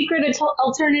my secret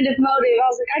alternative motive. I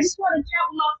was like, I just want to chat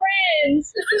with my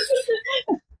friends.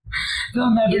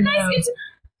 They'll never know.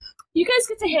 You guys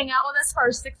get to hang out with us for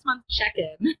our 6-month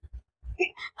check-in.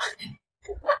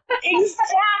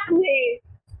 Exactly.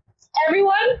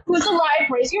 Everyone who's alive,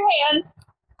 raise your hand.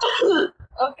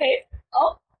 Okay.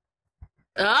 Oh,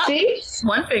 see?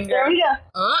 One finger. There we go.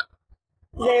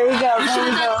 There we go. There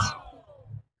we go.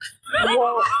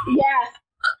 Whoa. Yeah.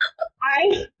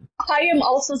 I am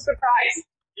also surprised.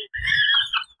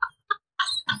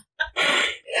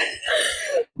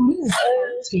 What is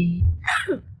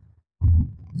that?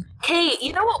 Kate,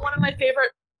 you know what? One of my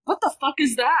favorite. What the fuck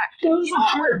is that? That was You a know,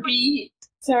 heartbeat.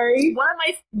 Sorry. One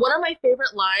of my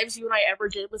favorite lives you and I ever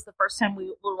did was the first time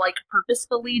we were like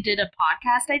purposefully did a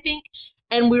podcast, I think,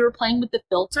 and we were playing with the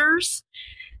filters,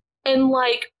 and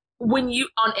like when you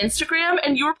on Instagram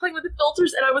and you were playing with the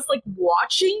filters, and I was like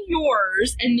watching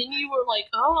yours, and then you were like,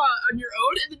 oh, on your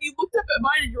own, and then you looked up at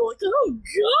mine and you were like, oh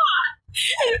god,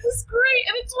 and it was great,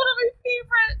 and it's one of my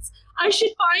favorites. I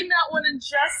should find that one and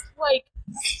just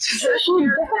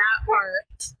share that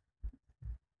part.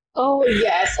 Oh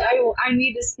yes, I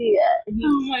need to see it.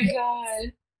 Oh my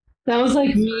god. That was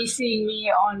like me seeing me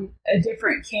on a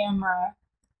different camera.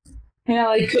 And I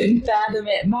like couldn't fathom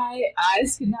it. My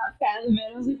eyes could not fathom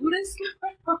it. I was like, what is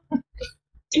going on?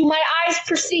 Do my eyes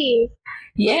perceive?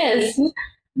 Yes.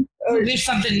 Or There's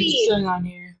something see? going on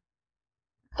here.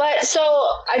 But so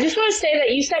I just want to say that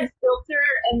you said filter,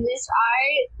 and this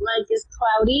eye is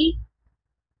cloudy.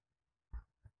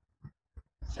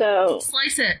 So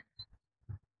Slice it.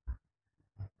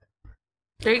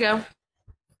 There you go.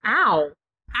 Ow.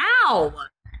 Ow.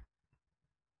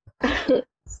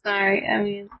 sorry. I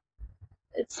mean,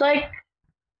 it's like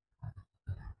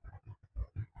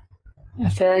I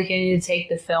feel like I need to take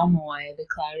the film away, the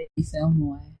cloudy film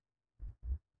away.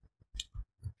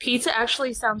 Pizza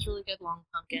actually sounds really good, Long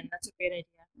Pumpkin. That's a great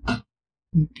idea.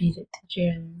 Beat it to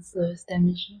Gerald's lowest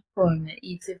dimensional form that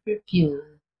eats it for fuel.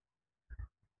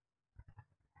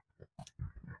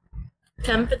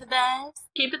 Come for the bags,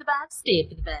 keep for the bags, stay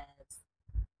for the bags.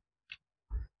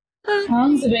 How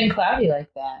long's it been cloudy like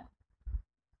that?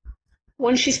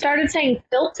 When she started saying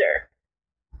filter,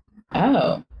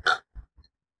 Oh.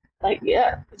 like,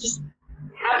 yeah, it just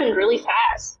happened really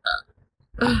fast.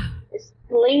 It's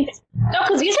linked. No,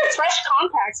 because these are fresh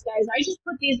contacts, guys. I just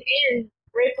put these in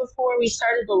right before we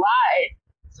started the live,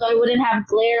 so I wouldn't have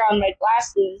glare on my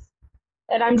glasses.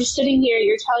 And I'm just sitting here,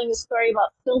 you're telling the story about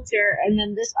filter, and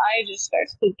then this eye just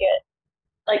starts to get,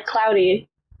 like, cloudy.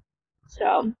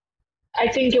 So, I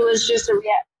think it was just a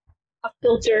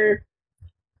filter.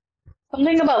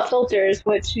 Something about filters,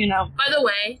 which, you know. By the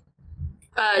way,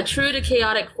 true to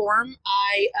chaotic form,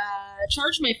 I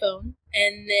charged my phone,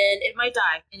 and then it might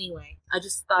die anyway. I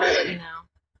just thought I'd let you know.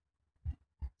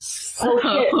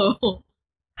 So,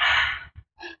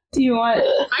 Do you want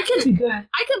I can go ahead?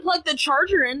 I can plug the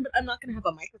charger in, but I'm not gonna have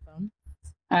a microphone.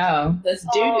 Oh, that's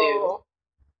doo-doo.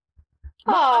 Oh,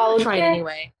 I'm gonna try it okay.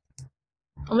 anyway.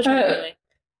 I'm gonna try it anyway.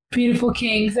 Beautiful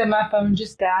King said my phone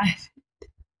just died.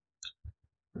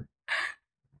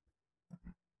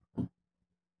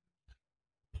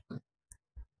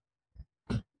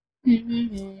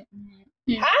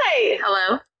 Hi!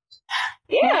 Hello?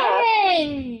 Yeah!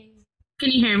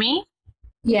 Can you hear me?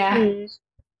 Yeah.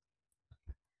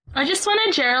 I just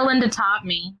wanted Geraldine to top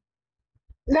me.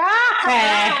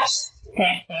 Ah!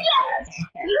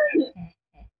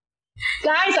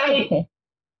 Guys,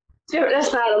 dude,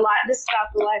 that's not a lie. This is not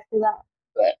the lie for that.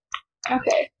 But,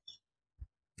 okay.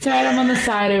 It's alright, I'm on the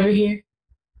side over here.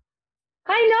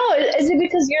 I know. Is it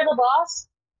because you're the boss?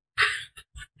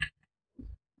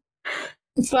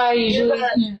 That's why I usually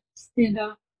Yeah. stand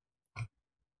off.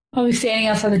 I'll be standing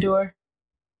outside the door.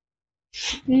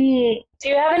 Do you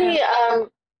have any,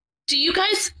 Do you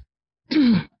guys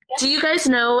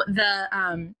know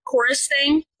the chorus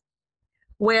thing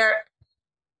where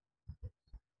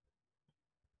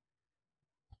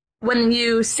when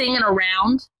you sing in a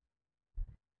round?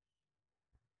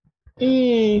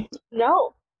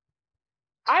 no.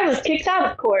 I was kicked out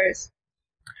of chorus.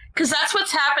 Because that's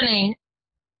what's happening.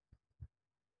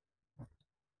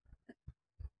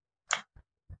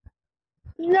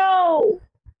 No.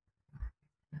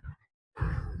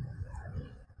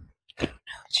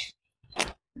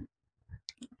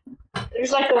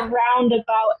 There's like a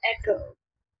roundabout echo.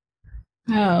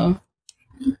 Oh.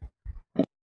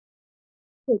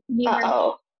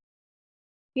 Uh-oh.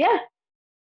 Yeah.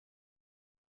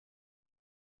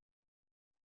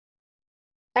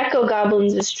 Echo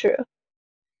goblins is true.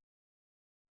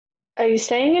 Are you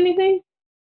saying anything?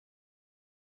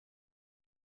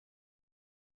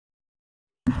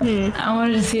 I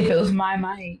wanted to see if it was my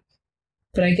mic,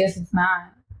 but I guess it's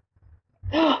not.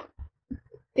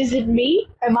 Is it me?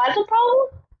 Am I the problem?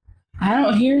 I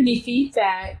don't hear any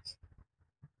feedback.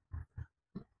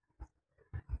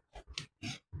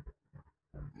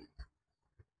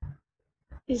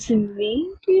 Is it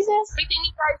me, Jesus? Everything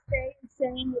you guys say is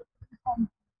saying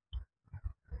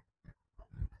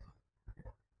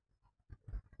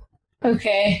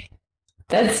Okay.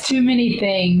 That's too many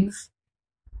things.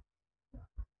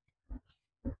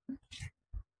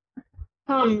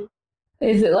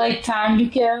 Is it like time to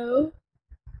go?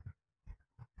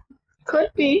 Could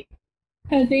be.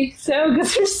 I think so,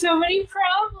 because there's so many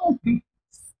problems.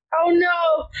 Oh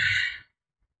no!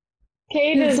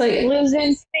 Kate It's is like-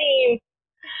 losing steam.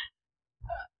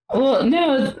 Well,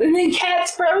 no, and then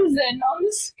Cat's frozen on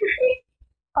the screen.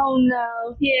 Oh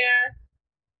no. Yeah.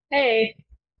 Hey.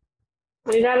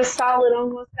 We got a solid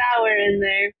almost hour in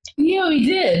there. Yeah, we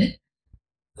did.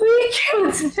 Look at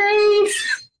Cat's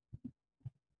face.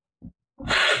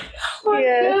 Oh my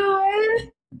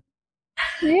god.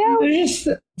 Yeah. We're just,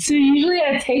 so usually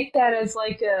I take that as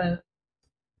like a, I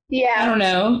Yeah. don't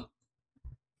know.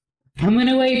 I'm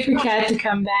gonna wait for Cat to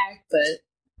come back, but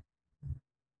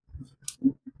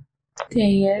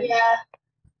dang it. Yeah.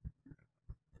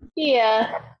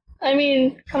 Yeah. I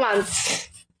mean, come on. Of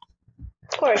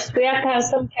course, we have to have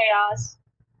some chaos.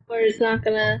 Or it's not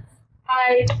gonna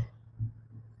hide.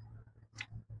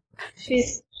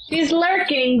 She's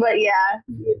lurking, but yeah.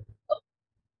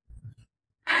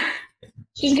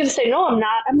 She's gonna say, no, I'm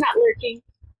not. I'm not lurking.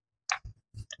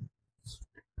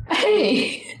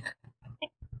 Hey,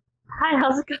 Hi,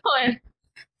 how's it going?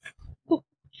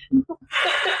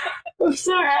 I'm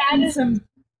sorry, I had some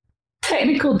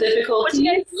technical What difficulties.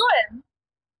 you guys doing?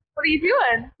 What are you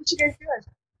doing? What you guys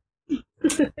doing?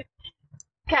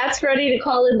 Kat's ready to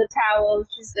call in the towel.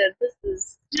 She said, "This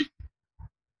is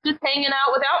Just hanging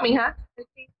out without me, huh?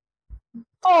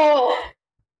 oh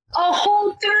a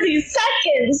whole 30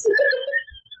 seconds."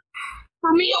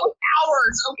 For me, it was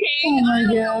hours. Okay. Oh my I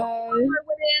don't know god. where I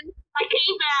went in. I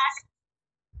came back.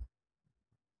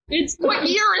 It's what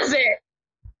year is it?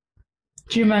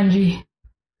 Jumanji.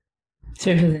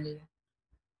 Surf with India.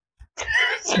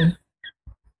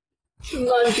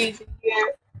 Jumanji's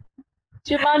here.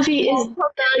 Jumanji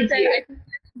is I here. think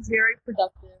it's very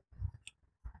productive.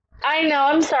 I know.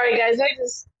 I'm sorry, guys.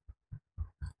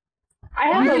 I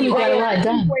have Yeah, a you got a lot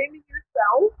done. Blaming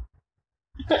yourself.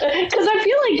 because I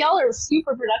feel like y'all are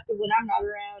super productive when I'm not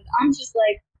around. I'm just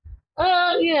like,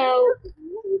 you know.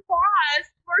 Really fast.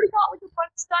 I've already got like a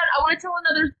bunch done. I want to tell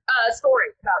another story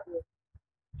about you.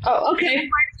 Oh, okay.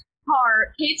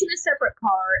 Car. Kate's in a separate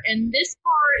car, and this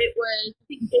car, it was, I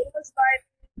think Dave was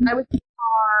driving. I was in the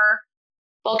car.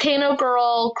 Volcano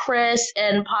Girl, Chris,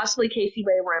 and possibly Casey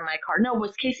Ray were in my car. No,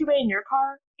 was Casey Ray in your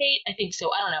car, Kate? I think so.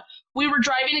 I don't know. We were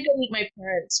driving to go meet my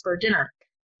parents for dinner,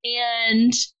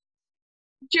 and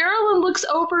Geraldine looks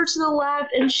over to the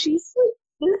left, and she's like,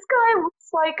 "This guy looks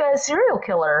like a serial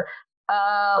killer."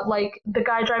 Like the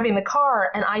guy driving the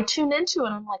car, and I tuned into it,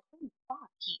 and I'm like, "Holy fuck,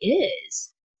 he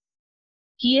is."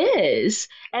 He is.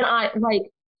 And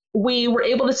we were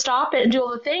able to stop it and do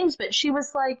all the things, but she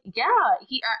was like, yeah,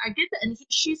 I get that. And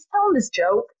she's telling this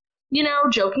joke, you know,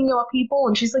 joking about people.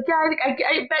 And she's like, yeah,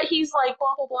 I bet he's like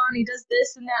blah, blah, blah. And he does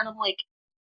this and that. And I'm like,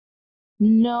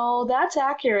 no, that's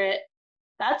accurate.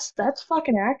 That's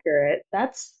fucking accurate.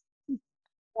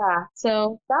 Yeah.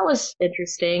 So that was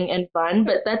interesting and fun,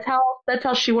 but that's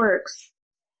how she works.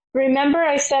 Remember,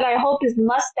 I said I hope his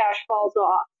mustache falls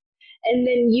off, and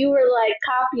then you were like,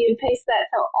 copy and paste that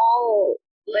to all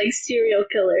like serial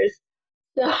killers.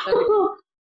 So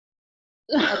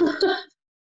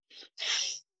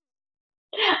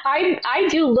I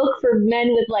do look for men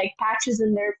with like patches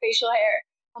in their facial hair.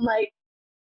 I'm like,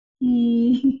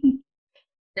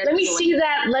 let me see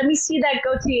that. Let me see that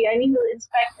goatee. I need to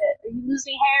inspect it. Are you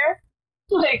losing hair?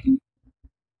 Like,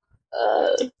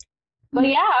 but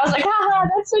yeah, I was like, haha,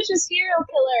 that's such a serial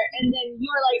killer. And then you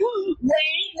were like,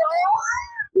 wait,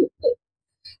 no.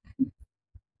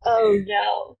 Oh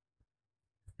no.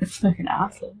 It's fucking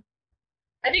awesome.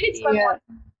 I think it's fun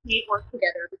watching we work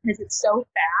together because it's so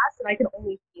fast and I can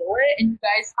only feel it. And you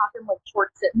guys talk in like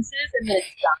short sentences and then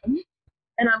it's done.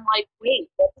 And I'm like, wait,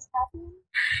 what just happened?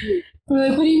 We're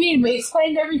like, what do you mean? We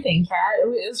explained everything, Kat. It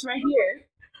was right here.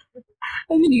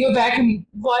 And then you go back and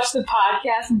watch the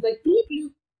podcast and it's like, bleep,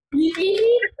 bloop, bleep,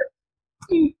 bleep,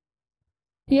 bleep.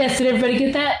 Yes, did everybody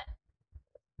get that?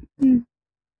 Yeah,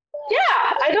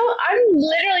 I'm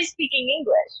literally speaking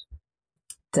English.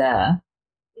 Duh.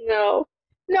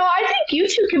 No, I think you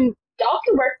two y'all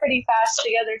can work pretty fast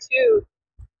together too.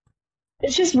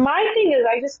 It's just my thing is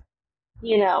I just,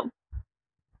 you know,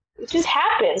 it just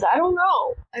happens. I don't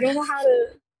know how to.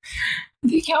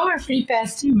 You can work pretty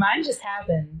fast too. Mine just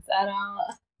happens. I don't.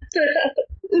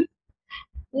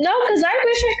 No, because I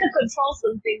wish I could control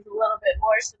some things a little bit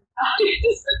more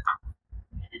sometimes.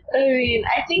 I mean,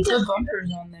 I think Put bumpers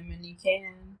on them and you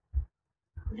can.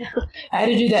 I had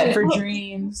to do that for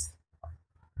dreams.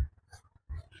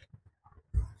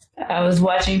 I was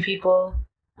watching people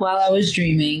while I was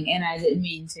dreaming and I didn't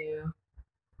mean to.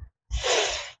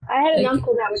 I had an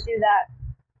uncle that would do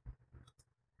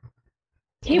that.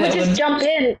 He would just jump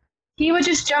in. He would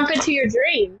just jump into your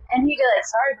dream and he'd be like,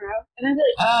 sorry, bro. And I'd be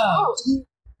like, Oh.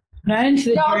 Not into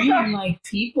the No, dream, sorry. like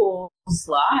people's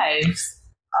lives.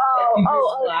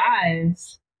 oh,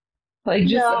 Lives. Like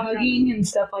just No, hugging and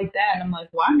stuff like that. And I'm like,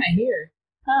 why am I here?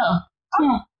 Oh. Huh.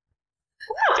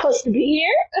 I'm not supposed to be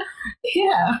here.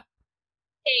 Yeah.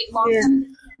 Hey, long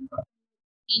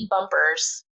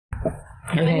bumpers.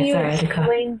 Okay, sorry, I had to cut.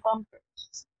 Explain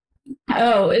bumpers.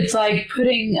 Oh, it's like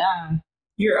putting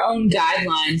your own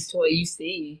guidelines to what you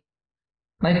see,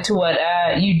 like to what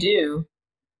you do,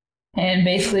 and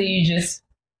basically you just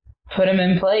put them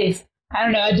in place. I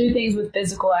don't know. I do things with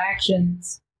physical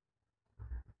actions,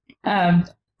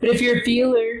 but if you're a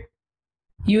feeler,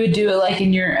 you would do it like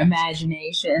in your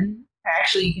imagination.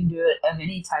 Actually, you can do it of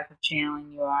any type of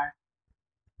channeling you are,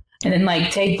 and then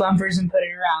like take bumpers and put it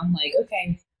around. Like,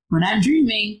 okay, when I'm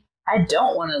dreaming, I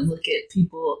don't want to look at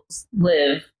people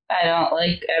live. I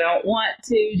don't want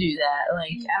to do that.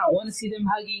 Like, I don't want to see them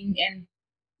hugging and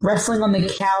wrestling on the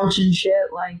couch and shit.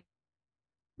 Like,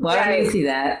 why don't I see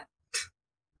that?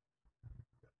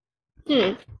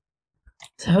 So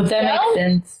I hope that makes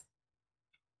sense.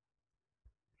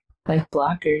 Like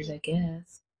blockers, I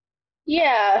guess.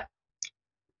 Yeah.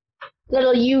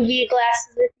 Little UV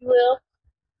glasses, if you will.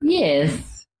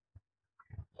 Yes.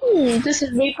 This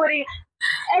is me putting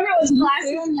everyone's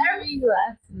glasses.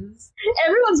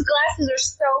 Everyone's glasses are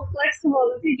so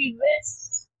flexible that they do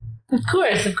this. Of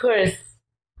course.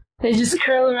 They just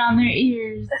curl around their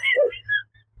ears.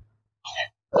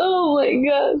 Oh my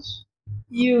gosh.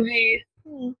 UV.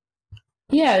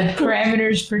 Yeah,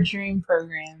 parameters for dream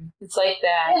program. It's like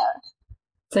that. Yeah.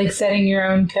 It's like setting your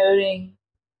own coding.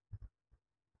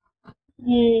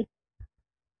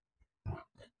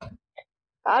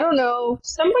 I don't know.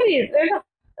 There's a,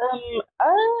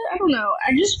 I don't know.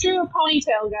 I just drew a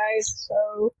ponytail, guys,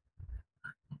 so.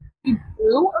 You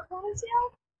drew a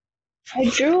ponytail? I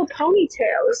drew a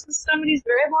ponytail. This is somebody's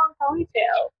very long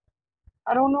ponytail.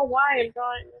 I don't know why I'm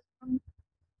drawing this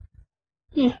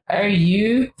one. Are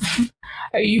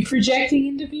you projecting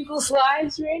into people's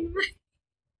lives randomly?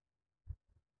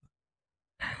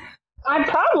 I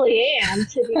probably am,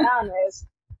 to be honest.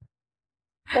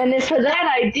 And for that,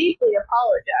 I deeply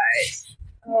apologize.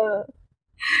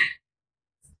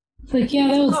 It's like, yeah,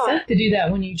 that was sick to do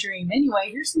that when you dream.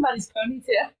 Anyway, here's somebody's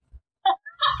ponytail.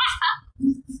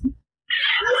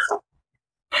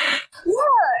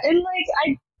 Yeah, and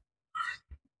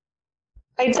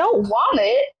I don't want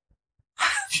it.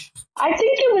 I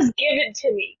think it was given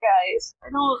to me, guys. I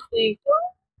don't think.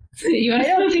 You want to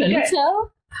don't think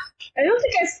ponytail? I don't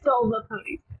think I stole the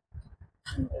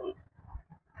ponytail.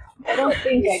 I don't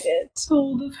think I did.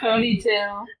 Stole the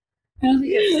ponytail. I don't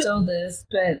think I stole this,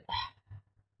 but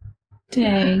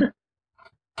dang.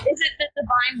 Is it the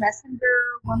Divine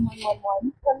Messenger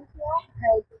 1111 ponytail?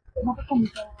 Because it's another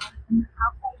ponytail and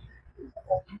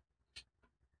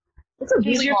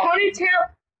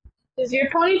Does your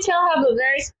ponytail have a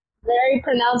very, very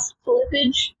pronounced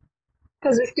flippage?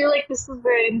 Because I feel like this is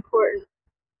very important.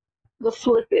 The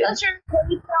flippage. Does your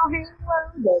ponytail hang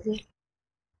low? Does it?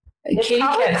 Katie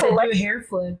Cat said do a hair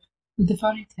flip with the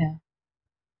ponytail.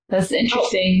 That's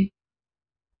interesting.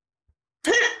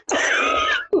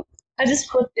 I just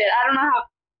flipped it. I don't know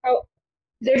how.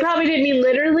 They probably didn't mean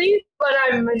literally, but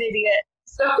I'm an idiot.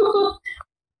 So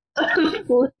I'm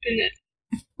flipping it.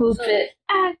 Flip it.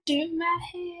 I do my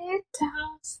head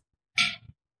toss.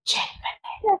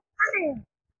 Oh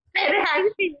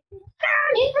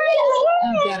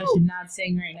god, I should not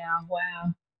sing right now.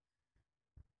 Wow.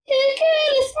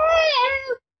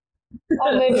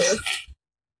 Oh, maybe.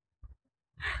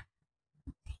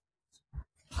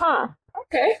 Huh.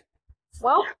 Okay.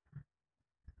 Well,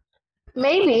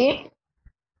 maybe.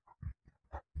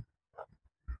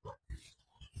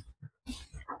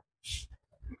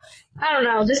 I don't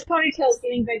know. This ponytail is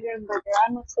getting bigger and bigger.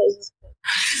 I'm gonna close this.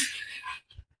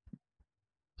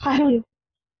 I don't.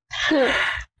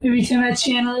 Every time I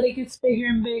channel it, it gets bigger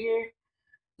and bigger.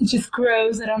 It just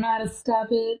grows. I don't know how to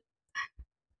stop it.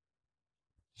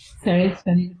 Sorry, it's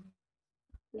funny.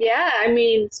 Yeah, I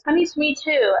mean, it's funny to me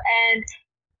too. And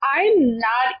I'm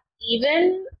not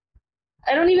even.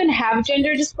 I don't even have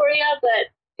gender dysphoria, but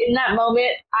in that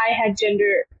moment, I had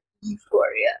gender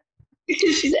euphoria.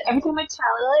 She said, every time I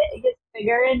channel it, it gets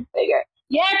bigger and bigger.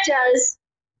 Yeah, it does.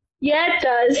 Yeah, it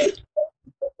does.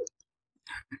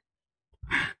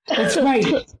 That's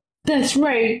right. That's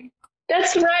right.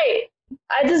 That's right.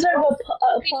 I deserve a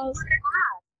applause.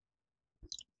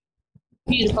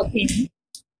 Beautiful pink.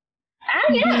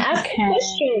 Ah, yeah, ask a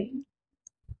question.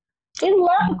 I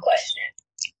love a question.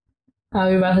 Are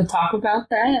we about to talk about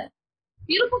that?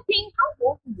 Beautiful pink. How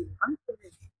old are you? I'm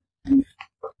curious.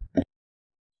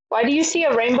 Why do you see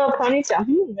a rainbow ponytail?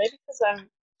 Maybe because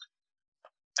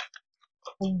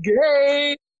I'm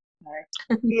gay.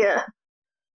 Yeah.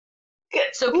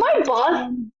 So My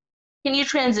boss. can you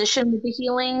transition with the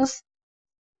healings?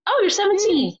 Oh, you're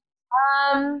 17.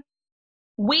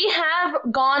 We have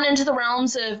gone into the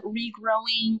realms of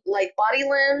regrowing like body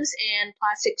limbs and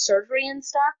plastic surgery and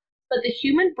stuff, but the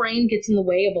human brain gets in the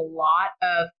way of a lot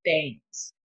of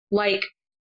things. Like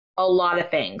a lot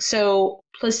of things. So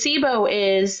placebo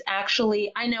is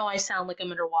actually, I know I sound like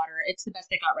I'm underwater. It's the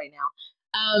best I got right now.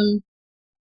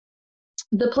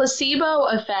 The placebo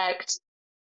effect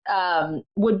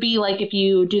would be like if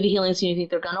you do the healings and you think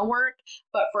they're gonna work,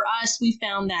 but for us we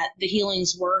found that the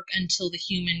healings work until the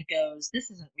human goes, this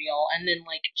isn't real, and then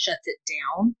like shuts it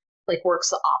down, like works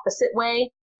the opposite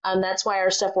way. That's why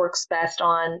our stuff works best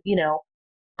on, it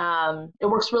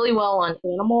works really well on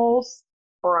animals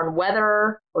or on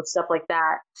weather or stuff like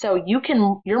that. So you're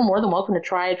more than welcome to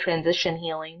try transition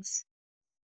healings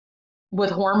with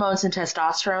hormones and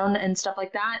testosterone and stuff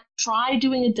like that. Try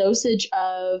doing a dosage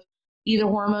of either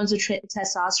hormones or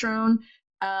testosterone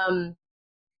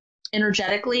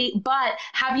energetically. But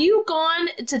have you gone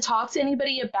to talk to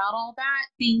anybody about all that,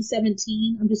 being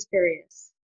 17? I'm just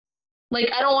curious. Like,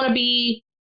 I don't want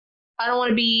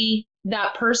to be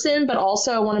that person, but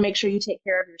also I want to make sure you take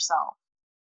care of yourself.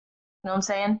 You know what I'm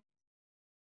saying?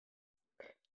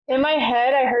 In my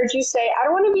head, I heard you say, I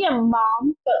don't want to be a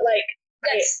mom, but like,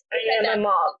 Yes, I am a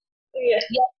mom. Yeah.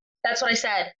 Yep, that's what I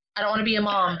said. I don't want to be a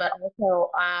mom, but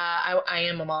also I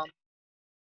am a mom.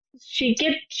 She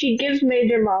gives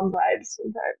major mom vibes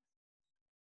sometimes.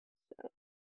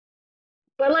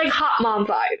 But like hot mom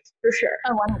vibes, for sure.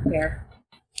 Oh, I don't care.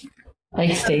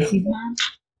 Like Stacy's mom?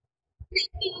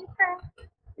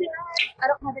 I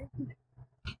don't have anything.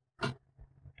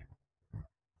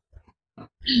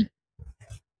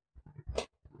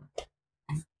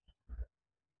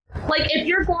 Like, if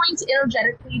you're going to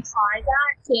energetically try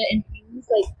that to infuse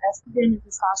like estrogen and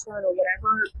testosterone or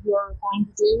whatever you're going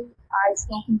to do, I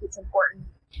still think it's important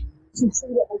to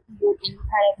treat it like you would any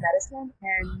kind of medicine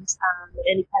and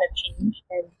any kind of change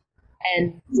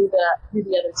and do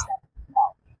the other steps as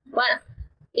well. But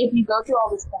if you go through all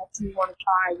the steps and you want to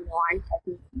try, I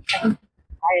think you can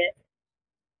try it.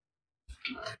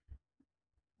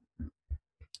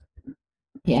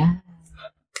 Yeah.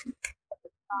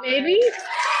 Maybe,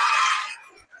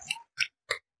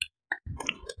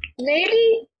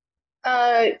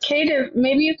 Kate,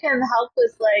 maybe you can help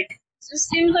with like. It just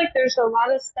seems like there's a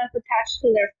lot of stuff attached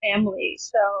to their family,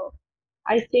 so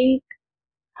I think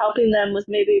helping them with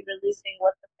maybe releasing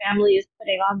what the family is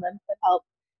putting on them could help.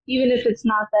 Even if it's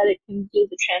not that it can do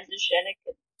the transition, it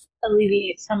could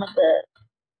alleviate some of the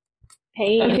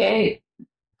pain. Okay,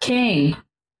 King.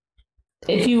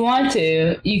 If you want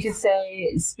to, you could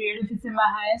say, Spirit, if it's in my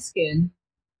highest good,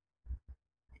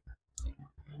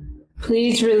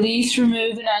 please release,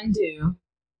 remove, and undo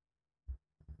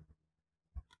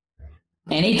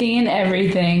anything and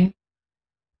everything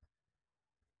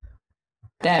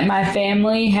that my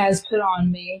family has put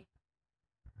on me,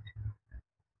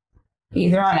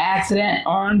 either on accident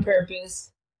or on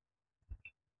purpose,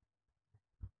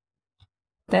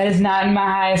 that is not in my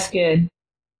highest good,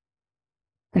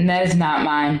 and that is not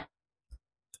mine.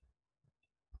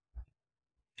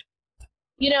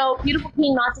 Beautiful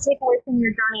King, not to take away from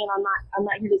your journey, and I'm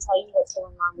not here to tell you what's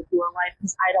going on with your life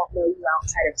because I don't know you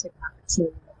outside of TikTok and seeing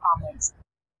the comments.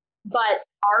 But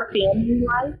our family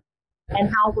life and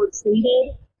how we're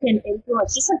treated can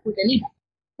influence, just like with anybody,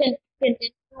 can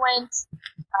influence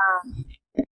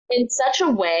in such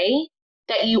a way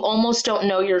that you almost don't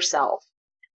know yourself.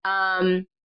 And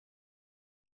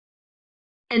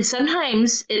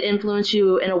sometimes it influences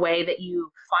you in a way that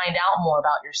you find out more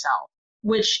about yourself,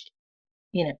 which,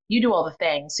 you do all the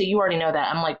things. So you already know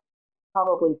that. I'm like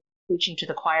probably preaching to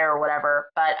the choir or whatever.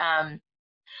 But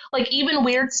like even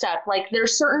weird stuff, like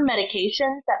there's certain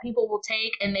medications that people will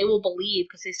take and they will believe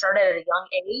because they started at a young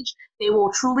age, they will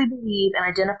truly believe and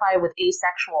identify with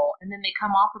asexual. And then they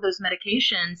come off of those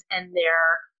medications and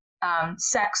their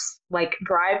sex like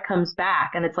drive comes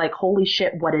back. And it's like, holy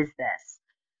shit, what is this?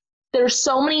 There's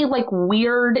so many like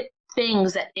weird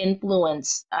things that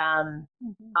influence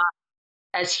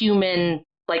as human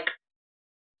like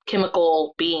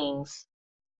chemical beings.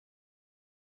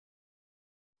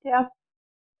 Yeah.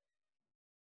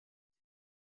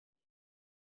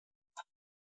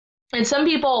 And some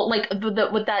people like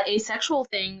with that asexual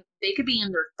thing, they could be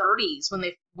in their 30s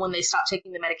when they stop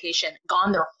taking the medication,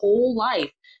 gone their whole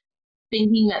life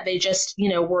thinking that they just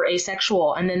were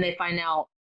asexual, and then they find out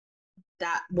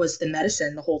that was the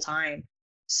medicine the whole time.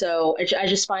 So I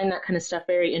just find that kind of stuff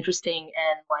very interesting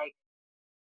and like,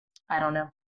 I don't know.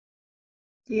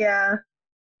 Yeah.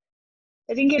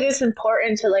 I think it is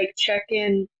important to like check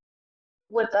in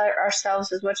with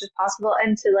ourselves as much as possible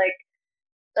and to like,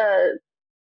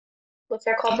 what's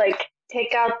that called? Like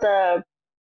take out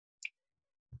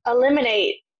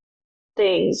eliminate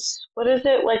things. What is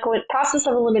it? Like process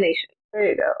of elimination. There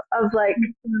you go. Of like,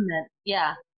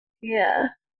 yeah. Yeah.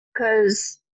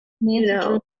 Cause,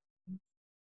 Nancy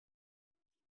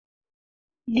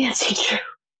Drew.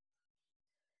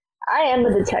 I am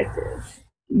a detective.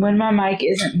 When my mic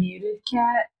isn't muted,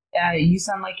 Kat, you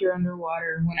sound like you're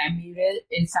underwater. When I mute it,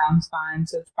 it sounds fine.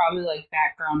 So it's probably like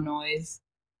background noise.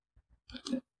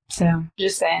 So,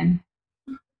 just saying.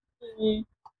 Mm-hmm.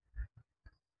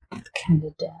 It's kind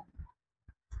of dumb.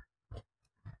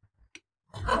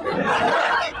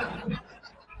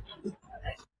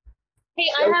 Hey,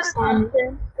 I have a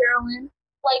question, Carolyn.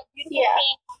 Like, beautiful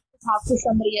thing to talk to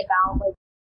somebody about, like,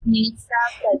 need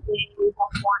stuff that they don't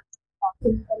want to talk to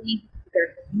anybody because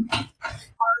they're doing.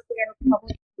 Are there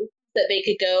public places that they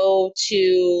could go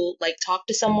to, like, talk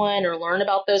to someone or learn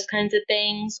about those kinds of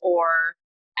things? Or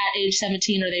at age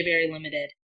 17, are they very limited?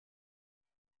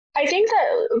 I think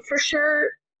that for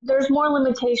sure there's more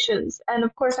limitations. And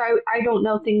of course, I don't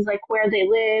know things like where they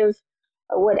live,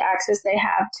 or what access they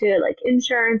have to like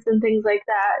insurance and things like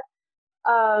that.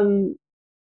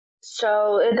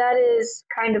 So that is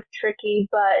kind of tricky,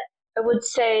 but I would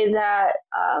say that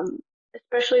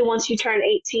especially once you turn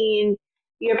 18,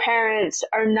 your parents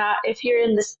are not, if you're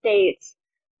in the States,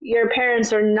 your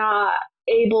parents are not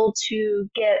able to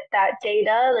get that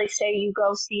data. Like, say you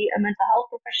go see a mental health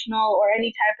professional or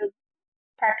any type of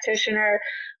practitioner,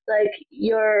 like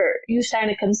you sign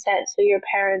a consent, so your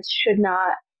parents should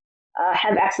not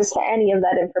have access to any of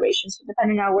that information. So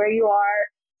depending on where you are,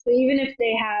 so even if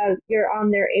you're on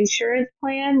their insurance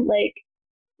plan, like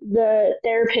the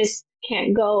therapist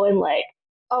can't go and like,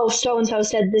 oh, so and so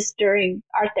said this during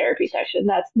our therapy session.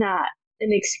 That's not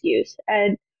an excuse.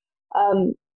 And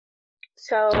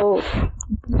so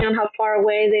depending on how far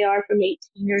away they are from 18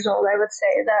 years old, I would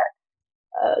say that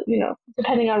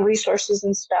depending on resources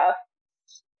and stuff,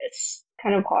 it's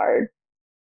kind of hard.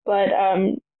 But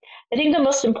I think the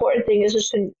most important thing is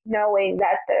just knowing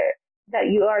that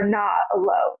you are not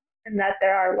alone, and that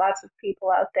there are lots of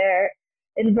people out there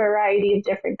in a variety of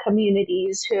different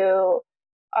communities who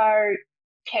are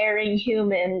caring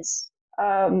humans,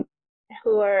 who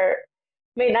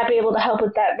may not be able to help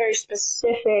with that very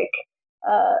specific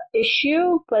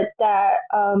issue, but that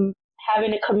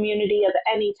having a community of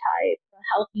any type, a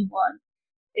healthy one,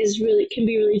 can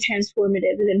be really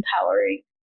transformative and empowering.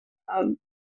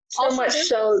 So Also, much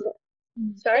so.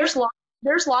 Sorry.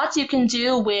 There's lots you can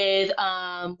do with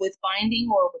binding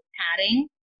or with padding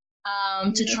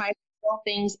to try to fill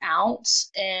things out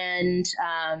and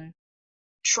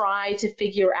try to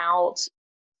figure out,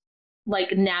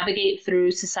 like, navigate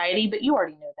through society. But you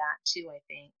already know that too, I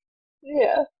think.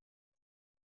 Yeah.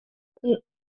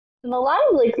 And a lot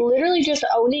of like literally just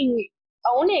owning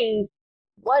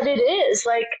what it is.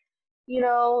 Like,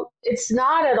 it's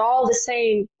not at all the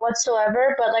same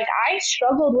whatsoever, but like I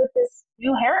struggled with this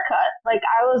new haircut. Like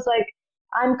I was like,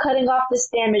 I'm cutting off this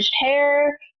damaged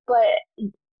hair, but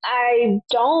I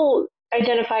don't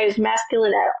identify as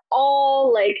masculine at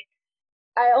all. Like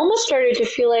I almost started to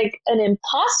feel like an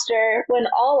imposter when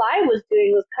all I was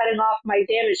doing was cutting off my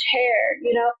damaged hair,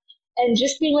 and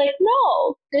just being like,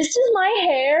 no, this is my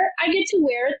hair. I get to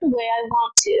wear it the way I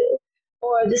want to.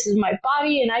 Or this is my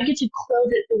body and I get to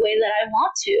clothe it the way that I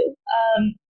want to.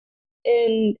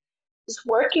 And just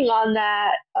working on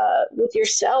that with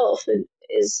yourself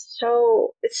it's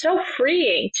so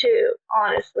freeing too,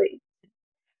 honestly.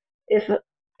 If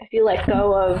you let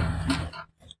go of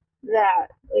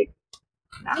that, like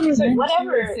I'm just like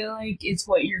whatever. I feel like it's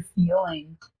what you're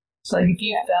feeling. So like if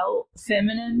you felt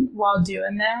feminine while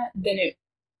doing that, then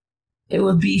it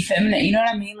would be feminine. You know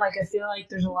what I mean? Like I feel like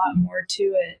there's a lot more to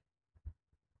it.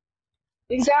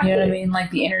 Exactly. You know what I mean? Like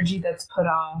the energy that's put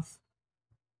off.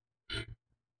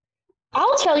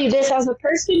 I'll tell you this, as a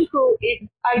person who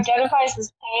identifies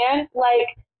as pan,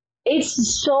 like,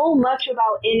 it's so much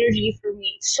about energy for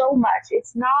me. So much.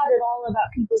 It's not at all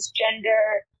about people's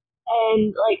gender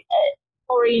and, like,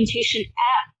 orientation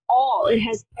at all. It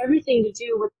has everything to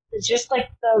do with just, like,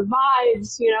 the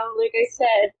vibes, like I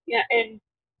said. Yeah, and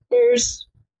there's...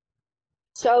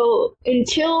 So,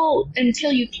 until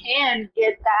you can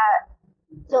get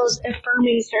those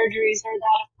affirming surgeries or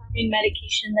that affirming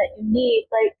medication that you need,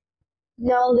 like,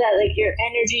 know that, like, your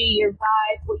energy, your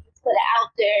vibe, what you put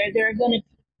out there are going to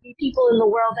be people in the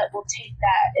world that will take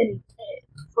that and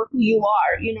for who you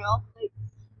are, like,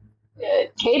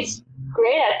 Kate's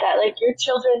great at that. Like, your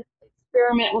children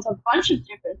experiment with a bunch of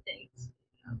different things.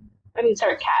 I mean,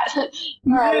 sorry, Kat.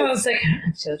 I was like,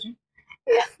 children?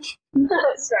 Yeah.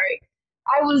 Sorry.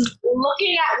 I was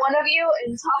looking at one of you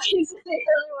and talking to the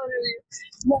other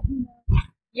one of you.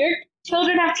 Your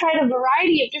children have tried a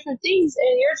variety of different things,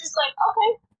 and you're just like,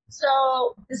 okay,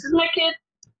 so this is my kid,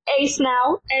 Ace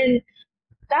now, and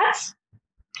that's,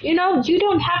 you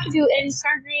don't have to do any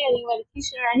surgery, any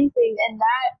medication or anything, and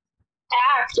that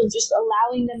act of just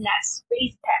allowing them that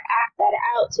space to act that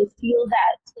out, to feel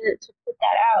that, to put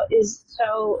that out is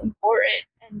so important.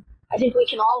 And I think we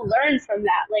can all learn from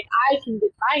that. Like, I can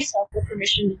give myself the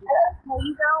permission to do that. Well,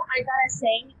 I gotta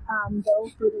say, though,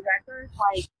 for the record,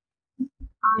 like,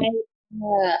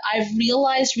 I've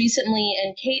realized recently,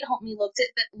 and Kate helped me look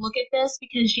at this,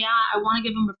 because I want to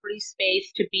give them a free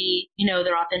space to be,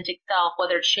 their authentic self,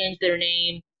 whether it's change their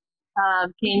name,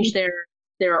 change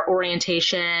their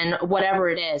orientation, whatever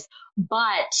it is.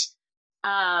 But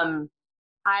I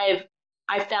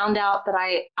found out that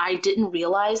I didn't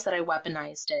realize that I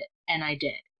weaponized it, and I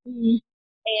did. Mm-hmm.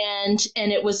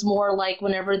 And it was more like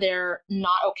whenever they're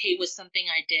not okay with something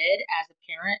I did as a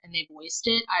parent and they voiced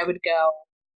it, I would go,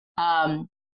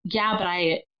 yeah, but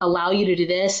I allow you to do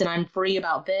this, and I'm free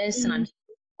about this, and I'm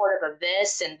supportive of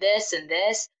this and this and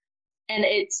this. And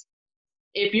it's,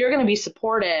 if you're going to be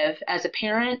supportive as a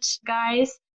parent,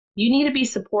 guys, you need to be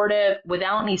supportive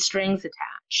without any strings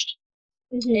attached.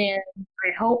 And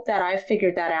I hope that I've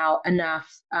figured that out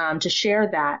enough to share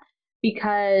that,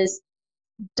 because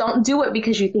don't do it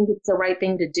because you think it's the right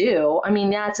thing to do. I mean,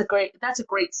 that's a great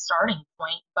starting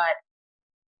point, but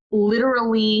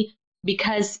literally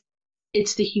because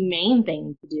it's the humane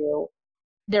thing to do.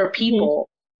 They're people,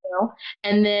 you know,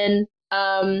 and then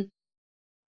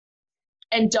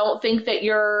and don't think that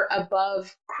you're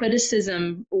above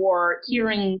criticism or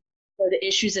hearing the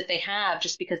issues that they have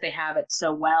just because they have it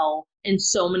so well in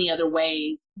so many other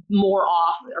ways, more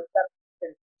often or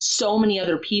than so many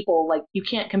other people. Like, you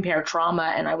can't compare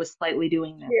trauma, and I was slightly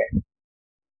doing that.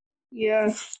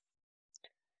 Yeah.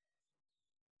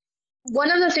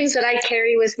 One of the things that I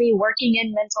carry with me working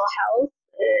in mental health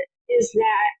is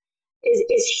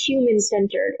human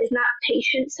centered. It's not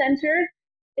patient centered.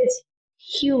 It's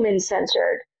human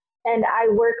centered. And I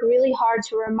work really hard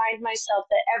to remind myself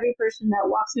that every person that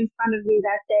walks in front of me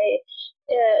that day,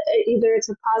 either it's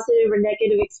a positive or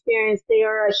negative experience, they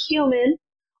are a human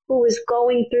who is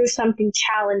going through something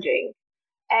challenging.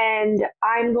 And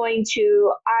I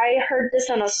heard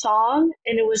this on a song,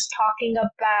 and it was talking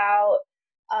about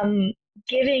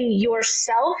giving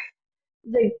yourself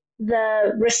the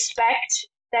respect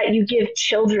that you give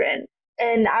children.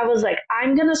 And I was like,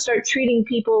 I'm going to start treating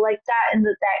people like that, and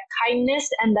that kindness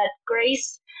and that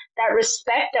grace, that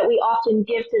respect that we often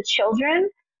give to children,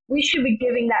 we should be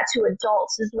giving that to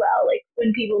adults as well. Like,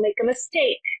 when people make a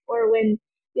mistake, or when,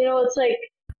 you know, it's like,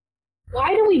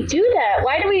 why do we do that?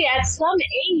 Why do we, at some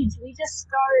age, we just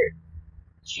start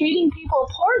treating people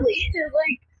poorly?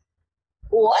 Like,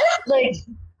 what? Like,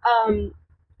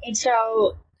 and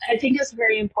so I think it's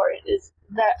very important, is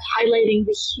that highlighting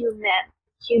the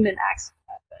human aspect.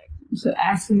 So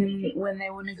asking them when they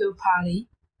want to go potty,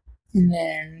 and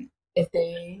then if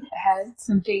they had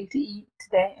something to eat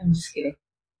today. I'm just kidding.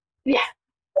 Yeah.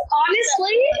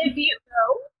 Honestly, if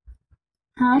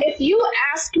you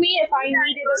ask me if I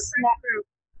needed a snack,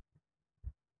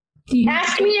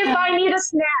 ask me if I need a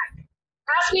snack.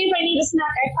 Ask me if I need a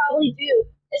snack. I probably do.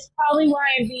 It's probably why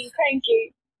I'm being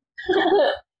cranky.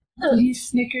 These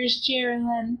Snickers,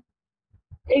 Geraldine.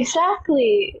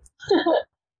 Exactly.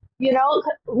 You know,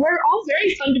 we're all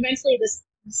very fundamentally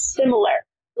similar.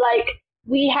 Like,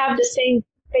 we have the same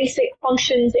basic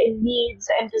functions and needs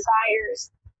and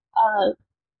desires.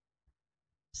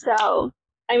 So,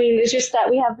 I mean, it's just that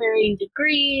we have varying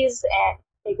degrees and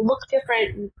they look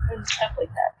different and stuff like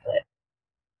that.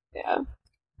 But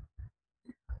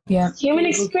yeah, human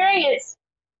experience.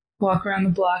 Walk around the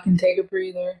block and take a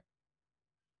breather.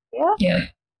 Yeah. Yeah.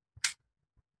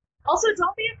 Also,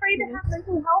 don't be afraid to have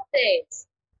mental health days.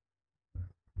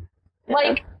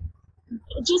 Like,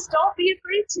 just don't be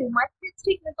afraid to. My kids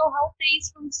take mental health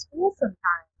days from school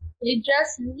sometimes. They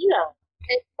just need them.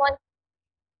 It's like,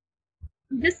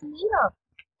 you just need them.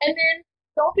 And then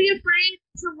don't be afraid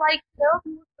to, like,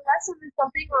 be with the lesson or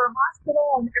something, or a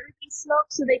hospital and everything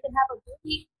smokes so they can have a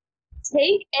break.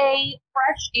 Take a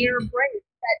fresh air break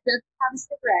that doesn't have a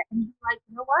cigarette, and be like,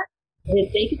 you know what?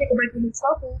 If they can take a break from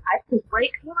smoking, I can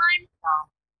break when I'm not.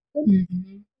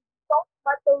 Don't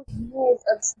let those rules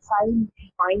of society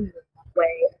define you in that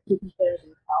way of taking care of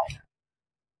yourself.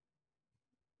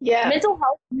 Yeah. Mental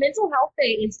health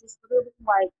day is just literally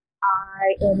like,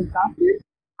 I am exhausted,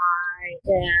 I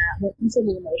am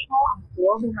mentally emotional, I'm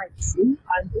horrible in my sleep,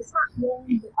 I'm just not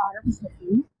feeling the 100%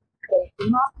 me, but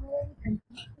I'm not feeling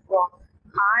anything wrong.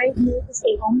 I need to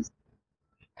stay home.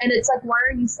 And it's like, why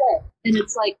are you sick? And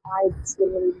it's like, I just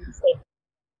literally need to stay home.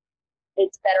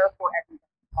 It's better for everyone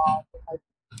involved.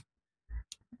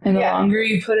 And the longer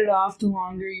you put it off, the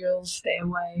longer you'll stay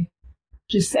away.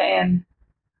 Just saying.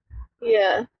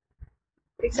 Yeah.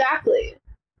 Exactly.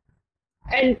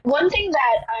 And one thing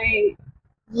that I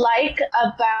like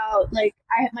about, like,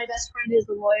 my best friend is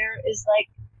a lawyer, is like,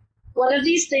 one of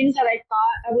these things that I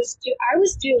thought I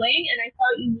was doing, and I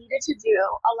thought you needed to do.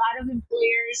 A lot of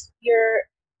employers, you're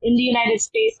in the United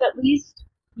States at least,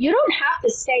 you don't have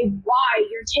to say why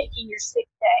you're taking your sick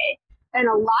day. And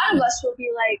a lot of us will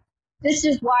be like, this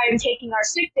is why I'm taking our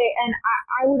sick day. And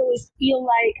I would always feel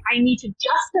like I need to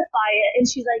justify it. And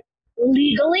she's like,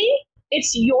 legally,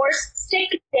 it's your sick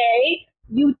day.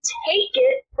 You take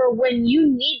it for when you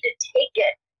need to take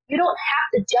it. You don't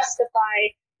have to justify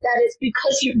that it's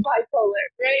because you're bipolar,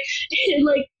 right?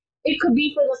 Like, it could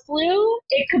be for the flu,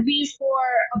 it could be for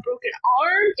a broken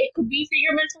arm, it could be for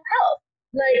your mental health.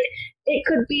 Like, it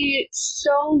could be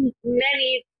so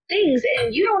many things,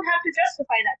 and you don't have to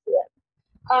justify that to them.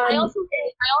 I also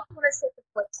want to say the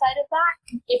flip side of that.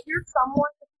 If you're someone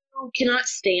who cannot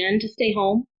stand to stay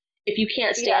home, if you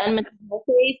can't stand mental health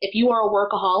days, if you are a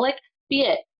workaholic, be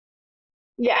it.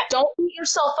 Yeah. Don't beat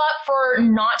yourself up for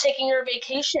not taking your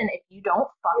vacation if you don't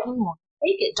fucking want to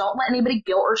take it. Don't let anybody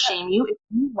guilt or shame you. If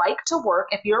you like to work,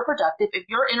 if you're productive, if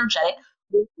you're energetic,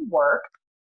 go to work.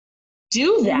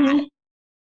 Do that. Mm-hmm.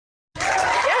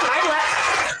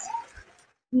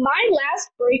 My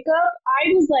last breakup,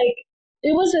 I was like,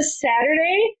 it was a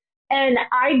Saturday, and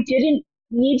I didn't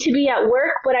need to be at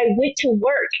work, but I went to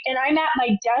work, and I'm at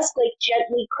my desk, like,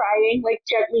 gently crying, like,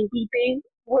 gently weeping,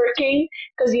 working,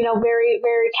 because, very,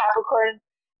 very Capricorn,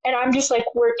 and I'm just, like,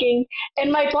 working,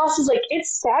 and my boss is like,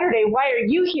 it's Saturday, why are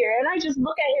you here? And I just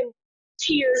look at him,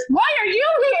 tears, why are you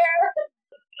here?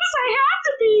 Because I have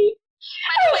to be.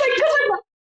 I was like, because I'm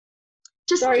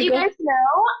just so you guys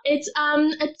know, it's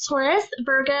a Taurus,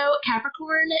 Virgo,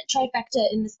 Capricorn trifecta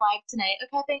in this live tonight.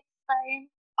 Okay, thanks. Bye.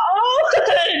 Oh,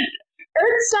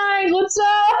 Earth sign, what's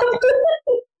up?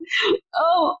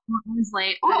 Oh, I was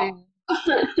late. Oh.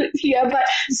 Yeah, but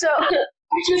so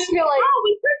I just feel like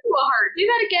we put you a heart. Do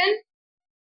that again.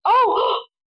 Oh,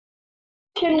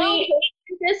 can we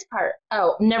do this part?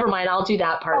 Oh, never mind. I'll do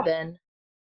that part then.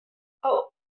 Oh,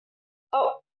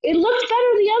 it looked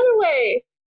better the other way.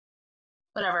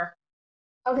 Whatever.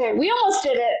 Okay, we almost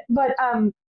did it, but I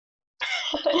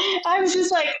was just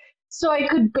like, so I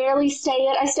could barely say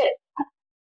it. I said,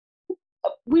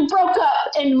 we broke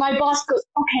up, and my boss goes,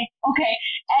 okay,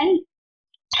 and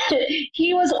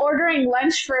he was ordering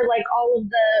lunch for like all of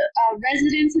the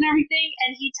residents and everything,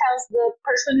 and he tells the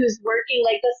person who's working,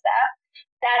 like the staff,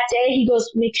 that day, he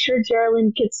goes, make sure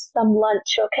Geraldine gets some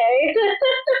lunch, okay?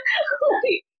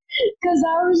 Because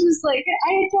I was just like,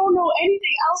 I don't know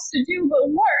anything else to do but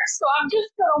work, so I'm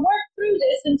just going to work through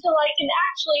this until I can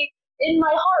actually, in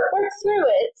my heart, work through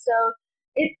it. So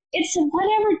it's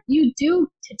whatever you do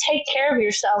to take care of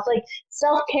yourself. Like,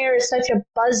 self-care is such a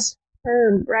buzz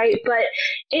term, right? But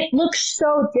it looks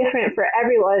so different for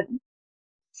everyone.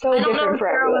 So I don't different know for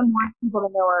if everyone. Carolyn wants people to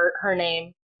know her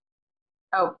name.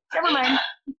 Oh, never mind. I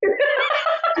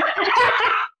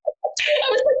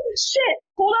was like, shit,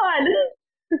 hold on.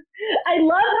 I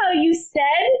love how you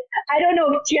said, I don't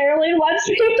know if Geraldine wants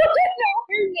people to know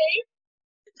her name.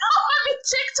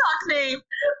 TikTok name.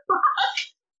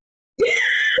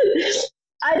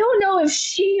 I don't know if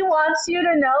she wants you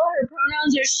to know. Her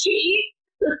pronouns are she.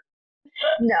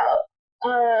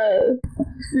 No.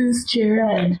 Who's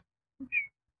Geraldine?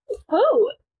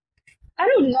 Who? I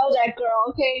don't know that girl,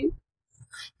 okay?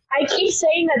 I keep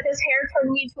saying that this hair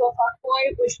turned me into a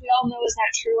fuckboy, which we all know is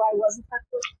not true. I was a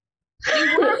fuckboy.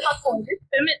 You were a fuckboy.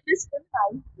 This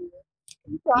feminized you.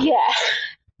 Yeah.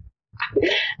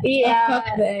 Yeah.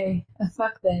 A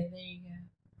fuck they. There you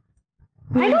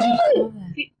go. I don't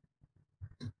even.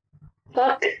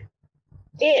 Fuck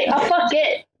it. A fuck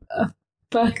it.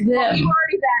 Fuck them. Well, you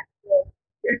already back.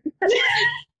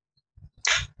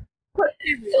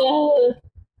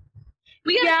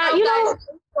 We gotta Yeah, go, you guys.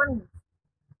 know.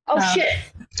 Oh shit.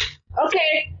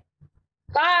 Okay.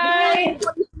 Bye. It's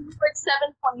like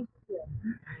 7:22.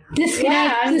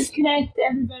 Disconnect.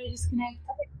 Everybody disconnect.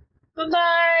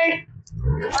 Bye-bye.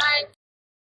 Bye.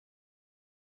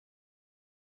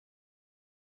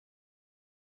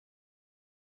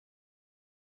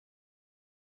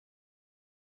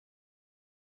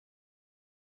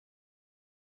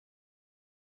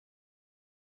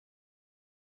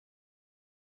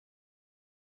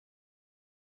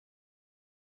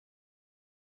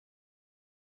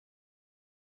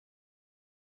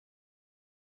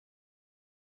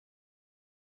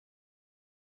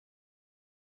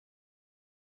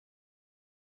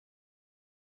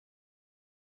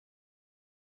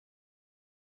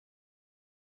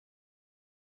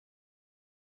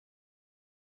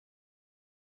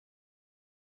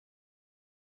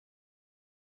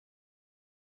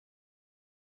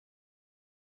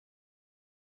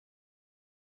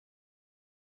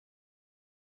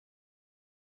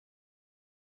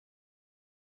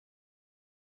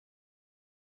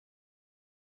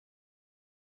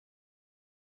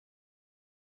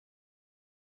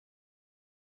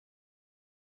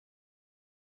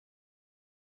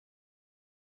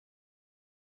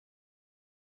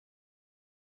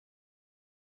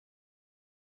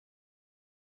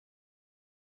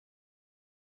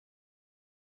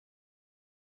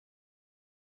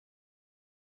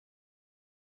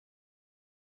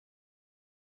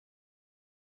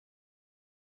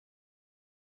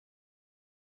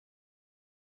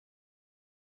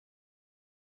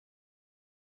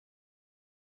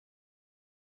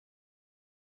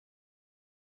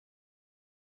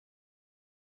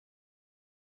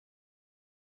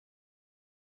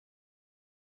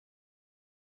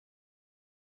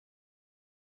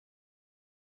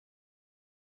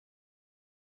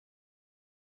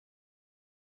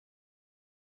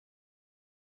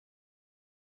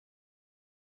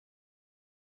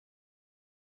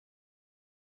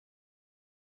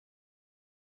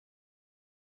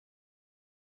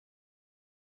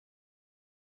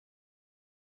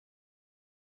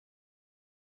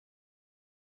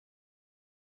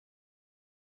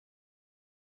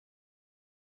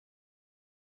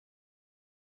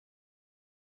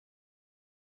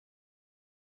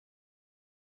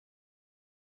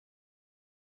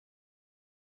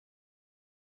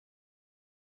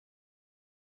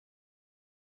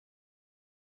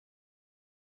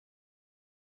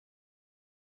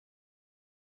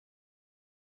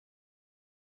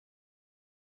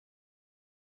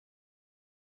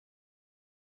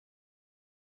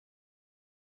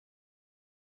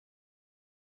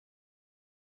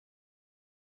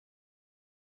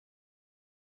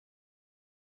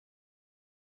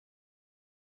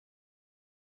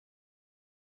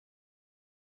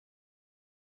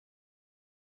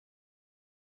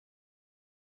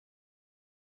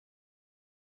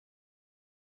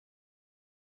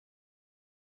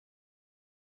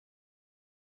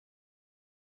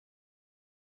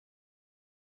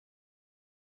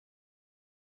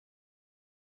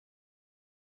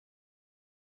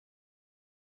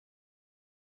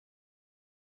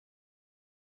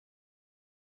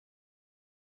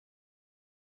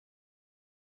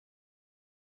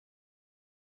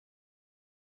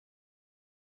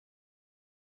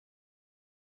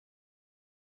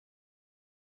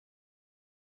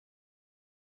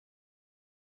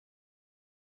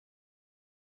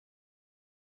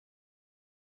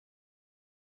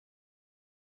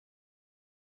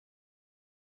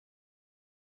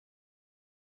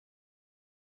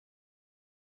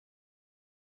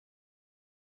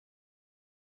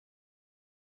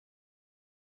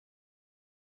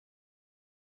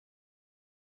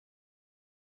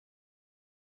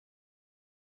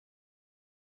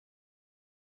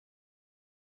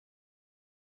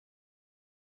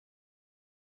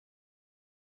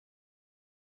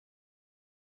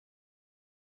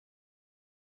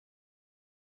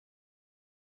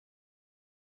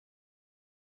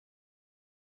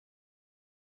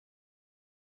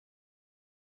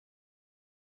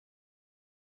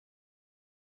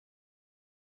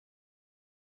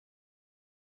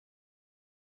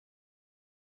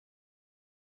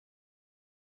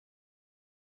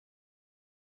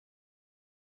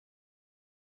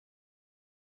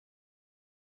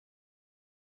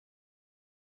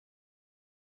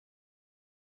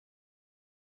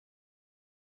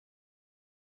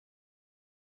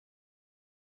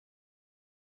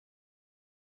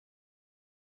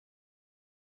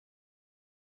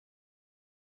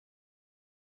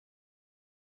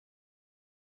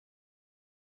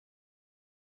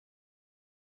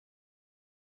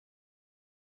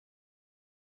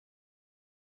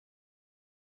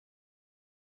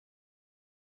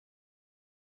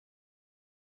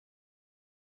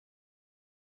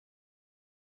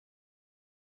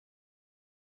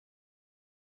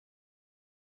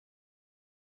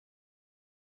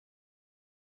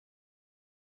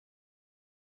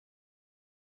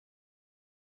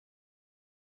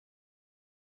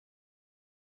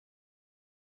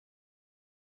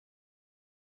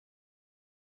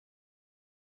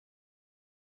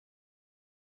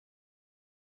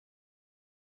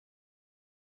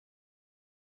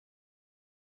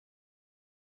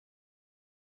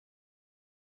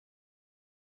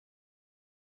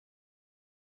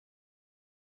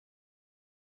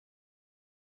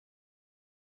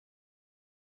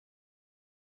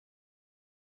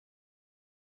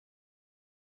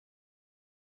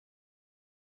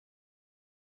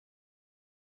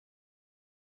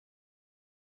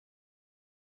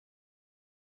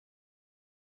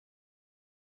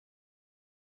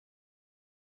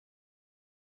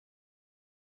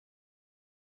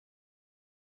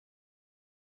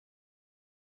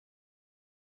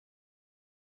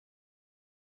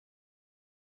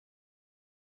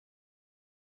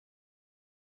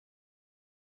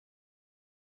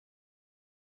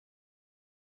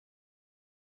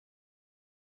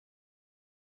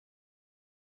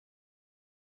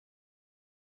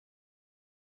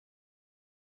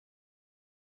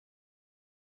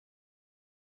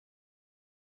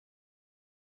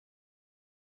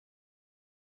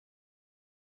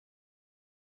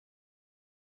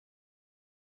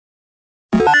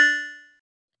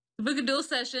 To book a dual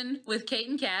session with Kate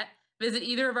and Kat, visit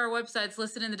either of our websites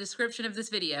listed in the description of this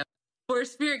video. For a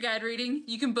spirit guide reading,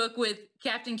 you can book with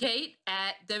Captain Kate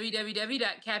at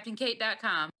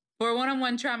www.captainkate.com. For a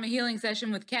one-on-one trauma healing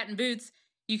session with Cat and Boots,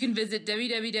 you can visit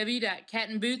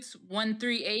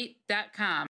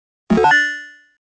www.catandboots138.com.